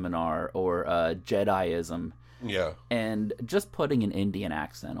self-help seminar or Jediism. Yeah. And just putting an Indian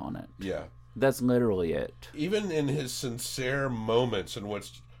accent on it. Yeah. That's literally it. Even in his sincere moments in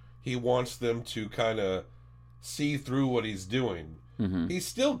which he wants them to kind of see through what he's doing, he's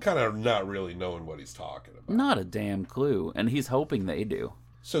still kind of not really knowing what he's talking about. Not a damn clue. And he's hoping they do.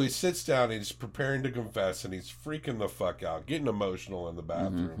 So he sits down, and he's preparing to confess, and he's freaking the fuck out, getting emotional in the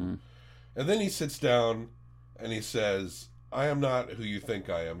bathroom. And then he sits down, and he says, I am not who you think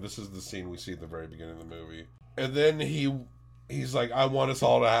I am. This is the scene we see at the very beginning of the movie. And then he's like, I want us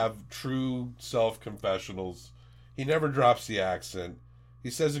all to have true self-confessionals. He never drops the accent.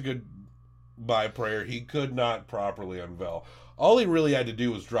 He says a goodbye prayer. He could not properly unveil. All he really had to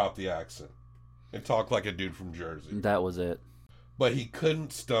do was drop the accent and talk like a dude from Jersey. That was it. But he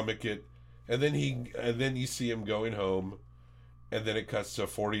couldn't stomach it. And then you see him going home, and then it cuts to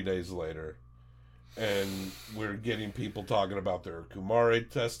 40 days later. And we're getting people talking about their Kumare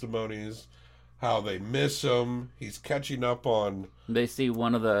testimonies, how they miss him. He's catching up on... They see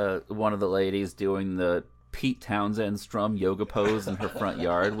one of the ladies doing the Pete Townsend strum yoga pose in her front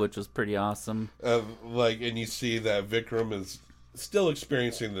yard, which was pretty awesome. And you see that Vikram is still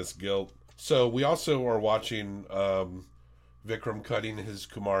experiencing this guilt. So we also are watching Vikram cutting his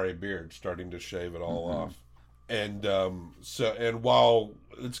Kumare beard, starting to shave it all off. And and while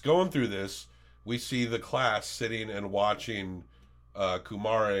it's going through this, we see the class sitting and watching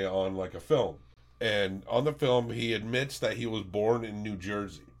Kumare on like a film. And on the film, he admits that he was born in New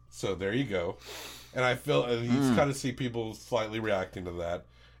Jersey. So there you go. And I feel, and you kind of see people slightly reacting to that.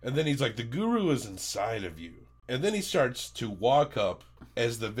 And then he's like, the guru is inside of you. And then he starts to walk up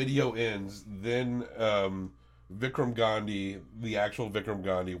as the video ends. Then Vikram Gandhi, the actual Vikram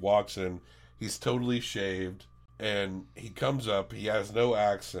Gandhi, walks in. He's totally shaved. And he comes up. He has no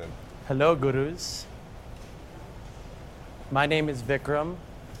accent. Hello, Gurus. My name is Vikram.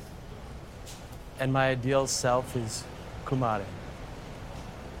 And my ideal self is Kumari.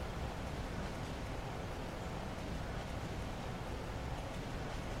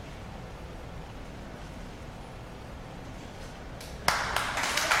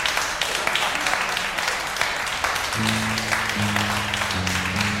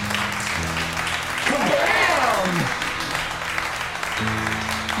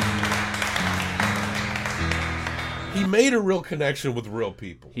 He made a real connection with real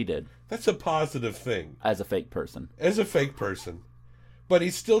people. He did. That's a positive thing. As a fake person. As a fake person. But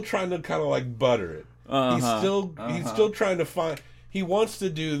he's still trying to kind of like butter it. He's still trying to find, he wants to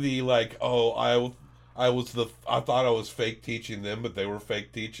do the like, oh, I thought I was fake teaching them, but they were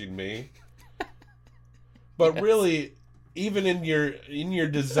fake teaching me. But yes. Really, even in your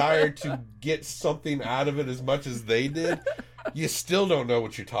desire to get something out of it as much as they did, you still don't know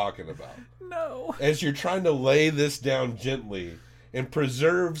what you're talking about. No. As you're trying to lay this down gently and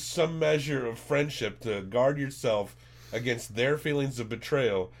preserve some measure of friendship to guard yourself against their feelings of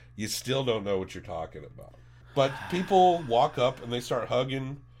betrayal, you still don't know what you're talking about. But people walk up and they start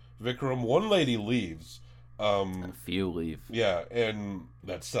hugging Vikram. One lady leaves. A few leave. Yeah, and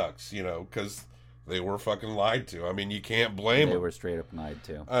that sucks, because they were fucking lied to. I mean, you can't blame them. They were straight up lied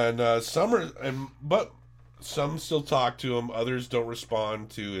to. And but some still talk to him. Others don't respond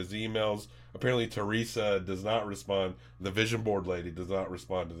to his emails. Apparently, Teresa does not respond. The vision board lady does not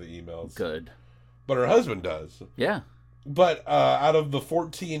respond to the emails. Good. But her husband does. Yeah. But out of the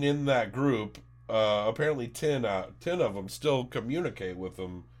 14 in that group, apparently 10 of them still communicate with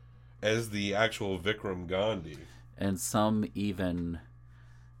him as the actual Vikram Gandhi. And some even...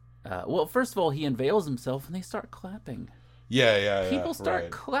 well, first of all, he unveils himself and they start clapping. Yeah. People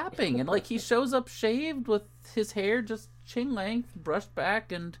start clapping, and like he shows up shaved with his hair just chin length, brushed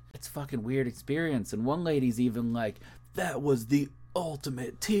back, and it's a fucking weird experience. And one lady's even like, "That was the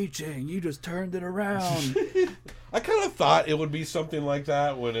ultimate teaching. You just turned it around." I kind of thought it would be something like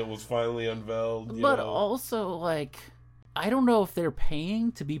that when it was finally unveiled. But also, like, I don't know if they're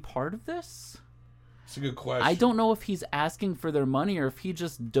paying to be part of this. It's a good question. I don't know if he's asking for their money or if he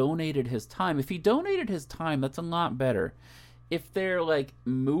just donated his time. If he donated his time, that's a lot better. If they're like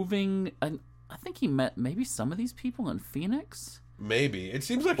moving, I think he met maybe some of these people in Phoenix. Maybe it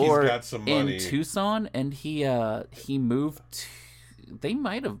seems like he's got some money in Tucson, and he moved. They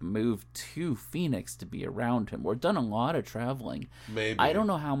might have moved to Phoenix to be around him, or done a lot of traveling. Maybe. I don't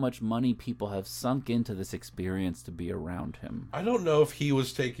know how much money people have sunk into this experience to be around him. I don't know if he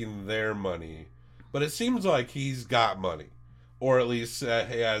was taking their money. But it seems like he's got money, or at least he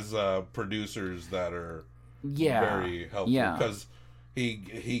has producers that are very helpful. Yeah, because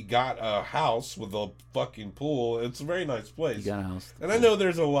he got a house with a fucking pool. It's a very nice place. He got a house, and I know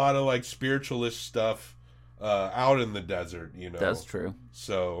there's a lot of like spiritualist stuff out in the desert. That's true.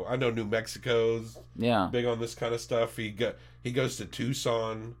 So I know New Mexico's big on this kind of stuff. He goes to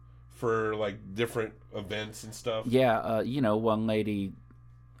Tucson for like different events and stuff. Yeah, one lady.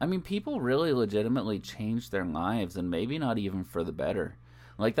 I mean, people really legitimately changed their lives, and maybe not even for the better.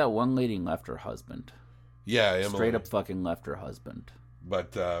 Like that one lady left her husband. Yeah, Emily. Straight up fucking left her husband.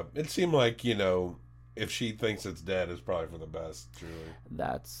 But it seemed like, if she thinks it's dead, it's probably for the best, truly.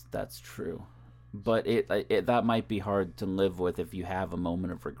 That's true. But it that might be hard to live with if you have a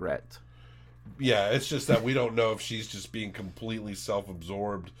moment of regret. Yeah, it's just that we don't know if she's just being completely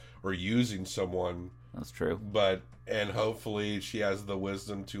self-absorbed or using someone. That's true. And hopefully she has the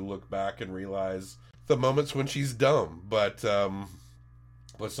wisdom to look back and realize the moments when she's dumb. But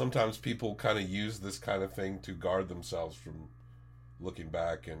sometimes people kind of use this kind of thing to guard themselves from looking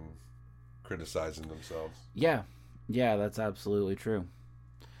back and criticizing themselves. Yeah, that's absolutely true.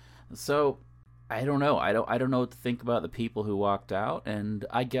 So I don't know. I don't know what to think about the people who walked out. And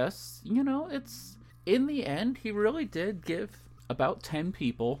I guess it's in the end he really did give about 10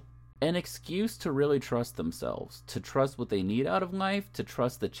 people an excuse to really trust themselves, to trust what they need out of life, to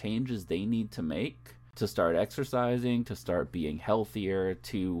trust the changes they need to make, to start exercising, to start being healthier,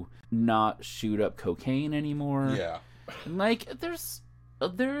 to not shoot up cocaine anymore. Yeah. Like, there is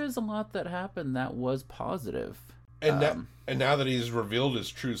a lot that happened that was positive. And now that he's revealed his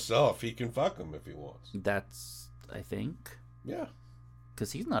true self, he can fuck him if he wants. That's, I think. Yeah.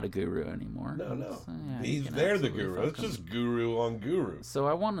 Because he's not a guru anymore. No. So, yeah, he's the guru. It's just guru on guru. So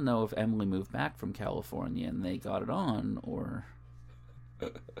I want to know if Emily moved back from California and they got it on, or...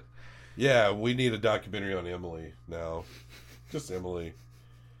 Yeah, we need a documentary on Emily now. Just Emily.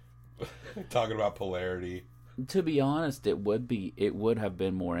 Talking about polarity. To be honest, it would have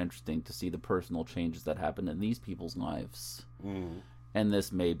been more interesting to see the personal changes that happened in these people's lives. And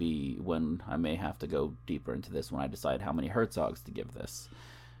this may be when I may have to go deeper into this when I decide how many Herzogs to give this.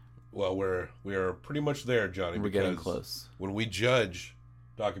 Well, we are pretty much there, Johnny. We're getting close. When we judge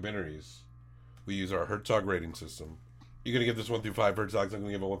documentaries, we use our Herzog rating system. You're going to give this 1 through 5 Herzogs. I'm going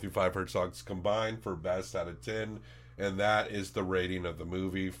to give it 1 through 5 Herzogs combined for best out of 10. And that is the rating of the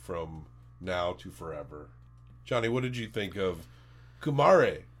movie from now to forever. Johnny, what did you think of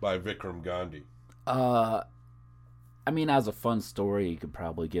Kumare by Vikram Gandhi? I mean, as a fun story, you could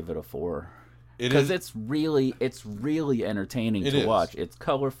probably give it a 4. Because it's really entertaining to watch. It's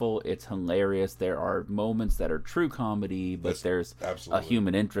colorful. It's hilarious. There are moments that are true comedy, but there's a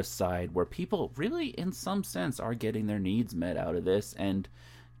human interest side where people really, in some sense, are getting their needs met out of this and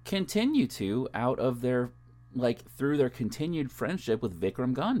continue to out of their, through their continued friendship with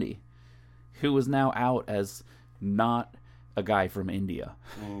Vikram Gandhi, who is now out as not a guy from India.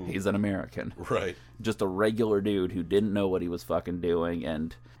 He's an American. Right. Just a regular dude who didn't know what he was fucking doing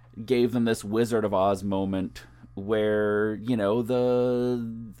and gave them this Wizard of Oz moment where,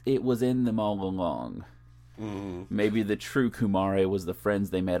 it was in them all along. Maybe the true Kumare was the friends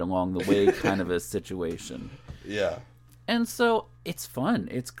they met along the way kind of a situation. Yeah. And so it's fun.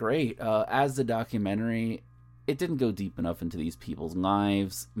 It's great. As a documentary, it didn't go deep enough into these people's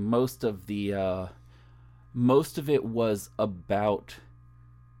lives. Most of it was about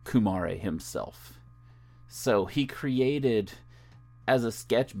Kumare himself. So he created, as a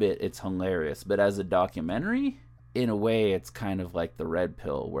sketch bit, it's hilarious. But as a documentary, in a way, it's kind of like the Red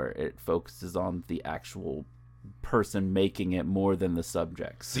Pill, where it focuses on the actual person making it more than the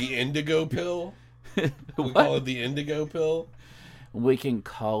subjects. The indigo pill? We call it the indigo pill? We can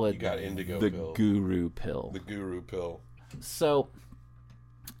call it the guru pill. The guru pill. So,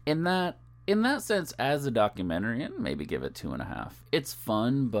 in that sense, as a documentary, and maybe give it 2.5. It's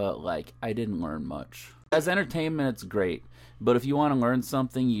fun, but I didn't learn much. As entertainment, it's great. But if you want to learn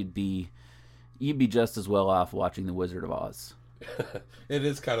something, you'd be just as well off watching The Wizard of Oz. It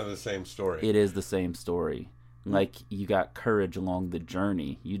is kind of the same story. It is the same story. You got courage along the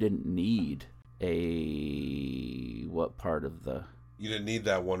journey. You didn't need what part of the... You didn't need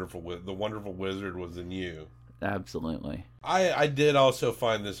that the wonderful wizard was in you. Absolutely. I did also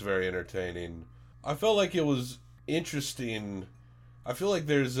find this very entertaining. I felt like it was interesting. I feel like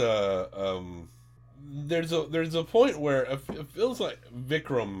there's a point where it feels like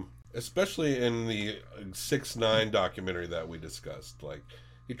Vikram, especially in the 6ix9ine documentary that we discussed,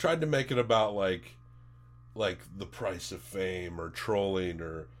 he tried to make it about like the price of fame or trolling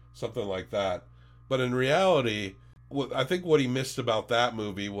or something like that. But in reality, I think what he missed about that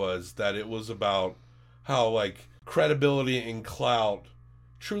movie was that it was about how credibility and clout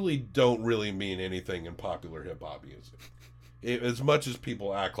truly don't really mean anything in popular hip-hop music. As much as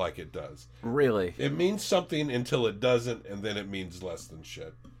people act like it does. Really? It means something until it doesn't, and then it means less than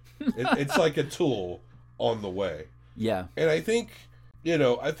shit. It's like a tool on the way. Yeah. And I think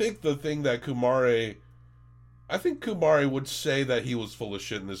the thing that Kumare would say that he was full of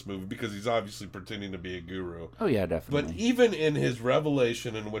shit in this movie because he's obviously pretending to be a guru. Oh, yeah, definitely. But even in his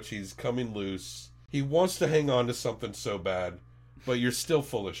revelation in which he's coming loose, he wants to hang on to something so bad, but you're still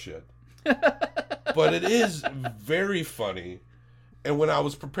full of shit. But it is very funny. And when I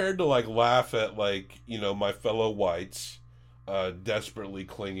was prepared to laugh at my fellow whites desperately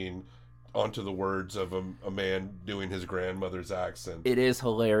clinging onto the words of a man doing his grandmother's accent. It is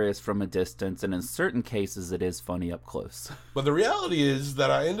hilarious from a distance, and in certain cases it is funny up close. But the reality is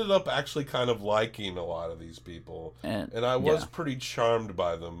that I ended up actually kind of liking a lot of these people. And I was pretty charmed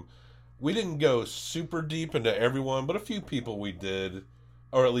by them. We didn't go super deep into everyone, but a few people we did,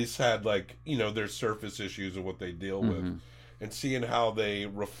 or at least had their surface issues and what they deal with. And seeing how they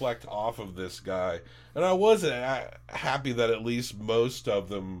reflect off of this guy. And I was happy that at least most of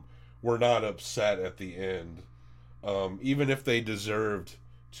them were not upset at the end, even if they deserved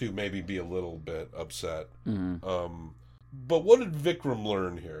to maybe be a little bit upset. But what did Vikram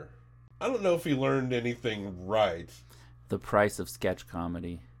learn here? I don't know if he learned anything right. The price of sketch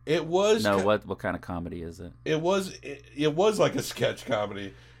comedy. It was... No, what kind of comedy is it? It was like a sketch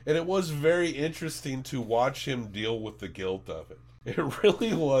comedy, and it was very interesting to watch him deal with the guilt of it. It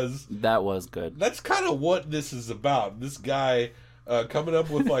really was. That was good. That's kind of what this is about. This guy... coming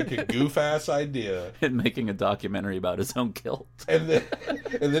up with a goof-ass idea. And making a documentary about his own guilt. And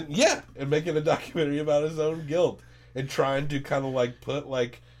making a documentary about his own guilt. And trying to kind of put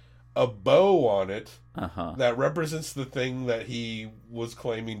a bow on it Uh-huh. that represents the thing that he was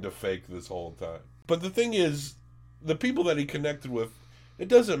claiming to fake this whole time. But the thing is, the people that he connected with, it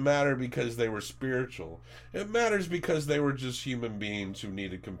doesn't matter because they were spiritual. It matters because they were just human beings who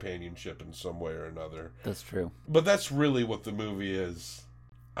needed companionship in some way or another. That's true. But that's really what the movie is.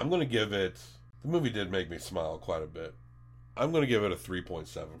 I'm going to give it... The movie did make me smile quite a bit. I'm going to give it a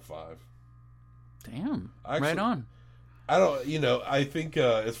 3.75. Damn. Actually, right on. I don't, I think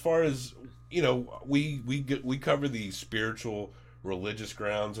as far as, we cover the spiritual, religious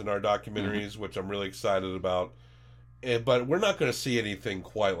grounds in our documentaries, which I'm really excited about. But we're not going to see anything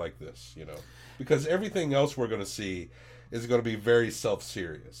quite like this, because everything else we're going to see is going to be very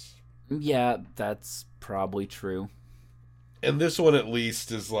self-serious. Yeah, that's probably true. And this one at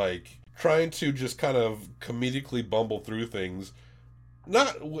least is like trying to just kind of comedically bumble through things,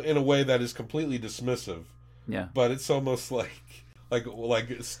 not in a way that is completely dismissive. Yeah. But it's almost like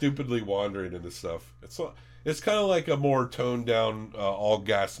stupidly wandering into stuff. It's kind of like a more toned down, all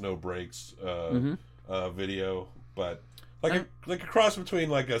gas no brakes video, but like a cross between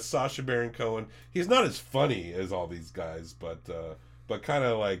like a Sacha Baron Cohen. He's not as funny as all these guys, but kind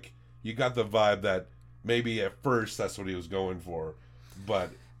of like you got the vibe that maybe at first that's what he was going for,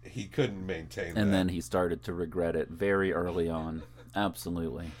 but he couldn't maintain that. And then he started to regret it very early on.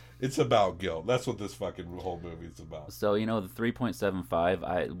 Absolutely. It's about guilt. That's what this fucking whole movie is about. So, the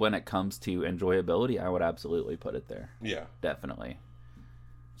 3.75, when it comes to enjoyability, I would absolutely put it there. Yeah. Definitely.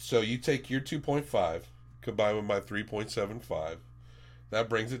 So you take your 2.5, combined with my 3.75. That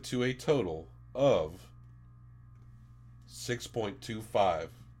brings it to a total of 6.25.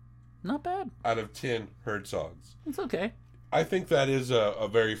 Not bad. Out of 10 Herzogs. It's okay. I think that is a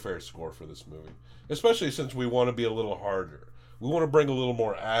very fair score for this movie. Especially since we want to be a little harder. We want to bring a little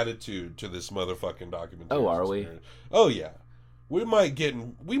more attitude to this motherfucking documentary. Oh, are we? Oh, yeah. We might get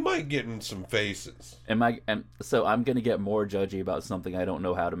in some faces. So I'm gonna get more judgy about something I don't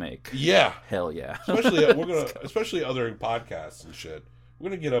know how to make. Yeah. Hell yeah. Especially other podcasts and shit. We're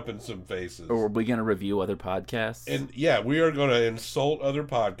gonna get up in some faces. Or are we gonna review other podcasts? And yeah, we are gonna insult other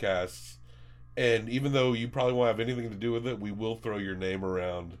podcasts. And even though you probably won't have anything to do with it, we will throw your name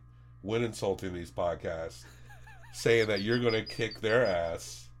around when insulting these podcasts, saying that you're gonna kick their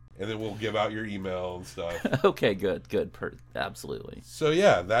ass. And then we'll give out your email and stuff. Okay, good. Absolutely. So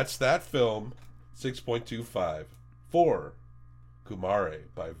yeah, that's that film, 6.25 for Kumare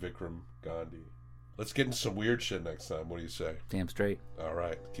by Vikram Gandhi. Let's get into some weird shit next time. What do you say? Damn straight. All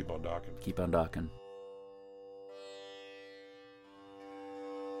right, keep on docking. Keep on docking.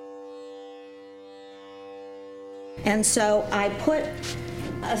 And so I put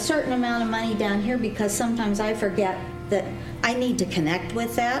a certain amount of money down here because sometimes I forget that I need to connect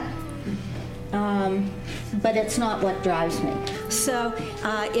with that. But it's not what drives me. So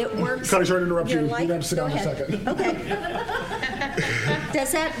it works. Sorry to interrupt you. Life, You have to sit down for a second. Okay.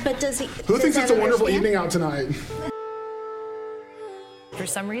 Who thinks it's a wonderful evening out tonight? For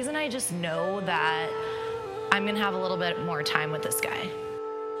some reason, I just know that I'm going to have a little bit more time with this guy.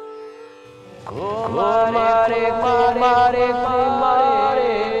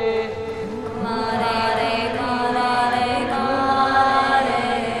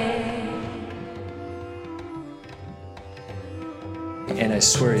 And I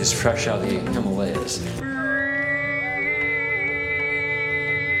swear he's fresh out of the Himalayas.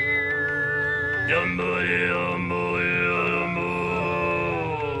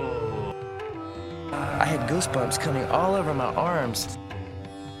 I had goosebumps coming all over my arms.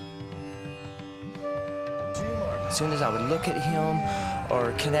 As soon as I would look at him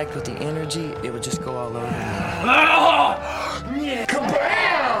or connect with the energy, it would just go all over me.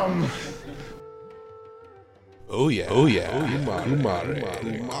 Kabam! Oh yeah.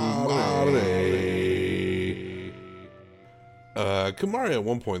 Kumare at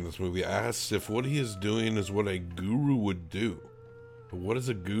one point in this movie asks if what he is doing is what a guru would do. But what does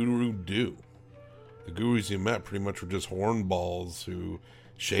a guru do? The gurus he met pretty much were just hornballs who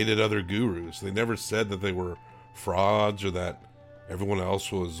shaded other gurus. They never said that they were frauds or that everyone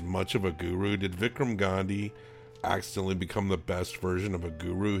else was much of a guru. Did Vikram Gandhi accidentally become the best version of a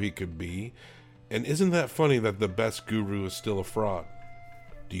guru he could be? And isn't that funny that the best guru is still a fraud?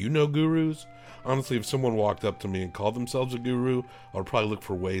 Do you know gurus? Honestly, if someone walked up to me and called themselves a guru, I would probably look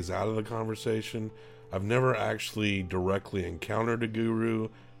for ways out of the conversation. I've never actually directly encountered a guru.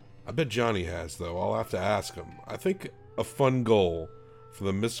 I bet Johnny has, though. I'll have to ask him. I think a fun goal for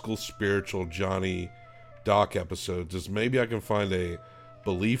the mystical, spiritual Johnny doc episodes is maybe I can find a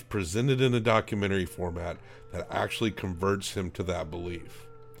belief presented in a documentary format that actually converts him to that belief.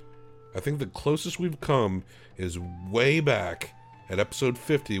 I think the closest we've come is way back at episode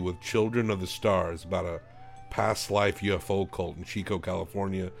 50 with Children of the Stars, about a past life UFO cult in Chico,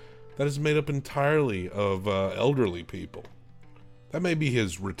 California that is made up entirely of elderly people. That may be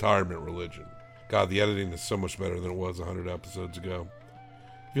his retirement religion. God, the editing is so much better than it was 100 episodes ago.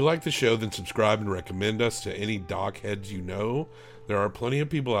 If you like the show, then subscribe and recommend us to any doc heads you know. There are plenty of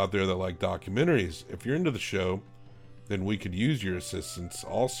people out there that like documentaries. If you're into the show, then we could use your assistance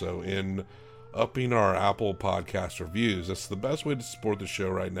also in upping our Apple Podcast reviews. That's the best way to support the show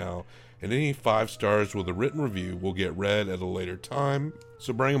right now. And any 5 stars with a written review will get read at a later time.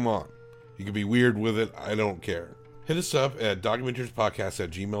 So bring them on. You can be weird with it. I don't care. Hit us up at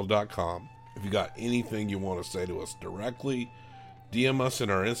documentariespodcast@gmail.com. If you got anything you want to say to us directly, DM us in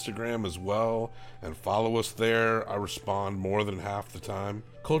our Instagram as well, and follow us there. I respond more than half the time.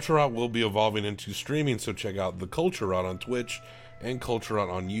 Culture Rot will be evolving into streaming, so check out The Culture Rot on Twitch and Culture Rot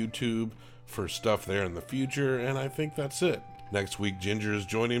on YouTube for stuff there in the future, and I think that's it. Next week, Ginger is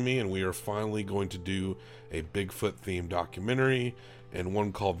joining me, and we are finally going to do a Bigfoot-themed documentary, and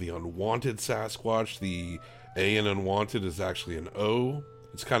one called The Unwanted Sasquatch. The A in Unwanted is actually an O.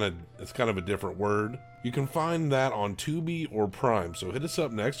 It's kind of a different word. You can find that on Tubi or Prime, so hit us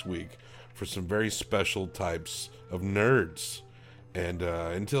up next week for some very special types of nerds. And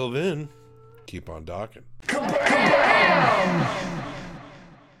until then, keep on docking. Kabam!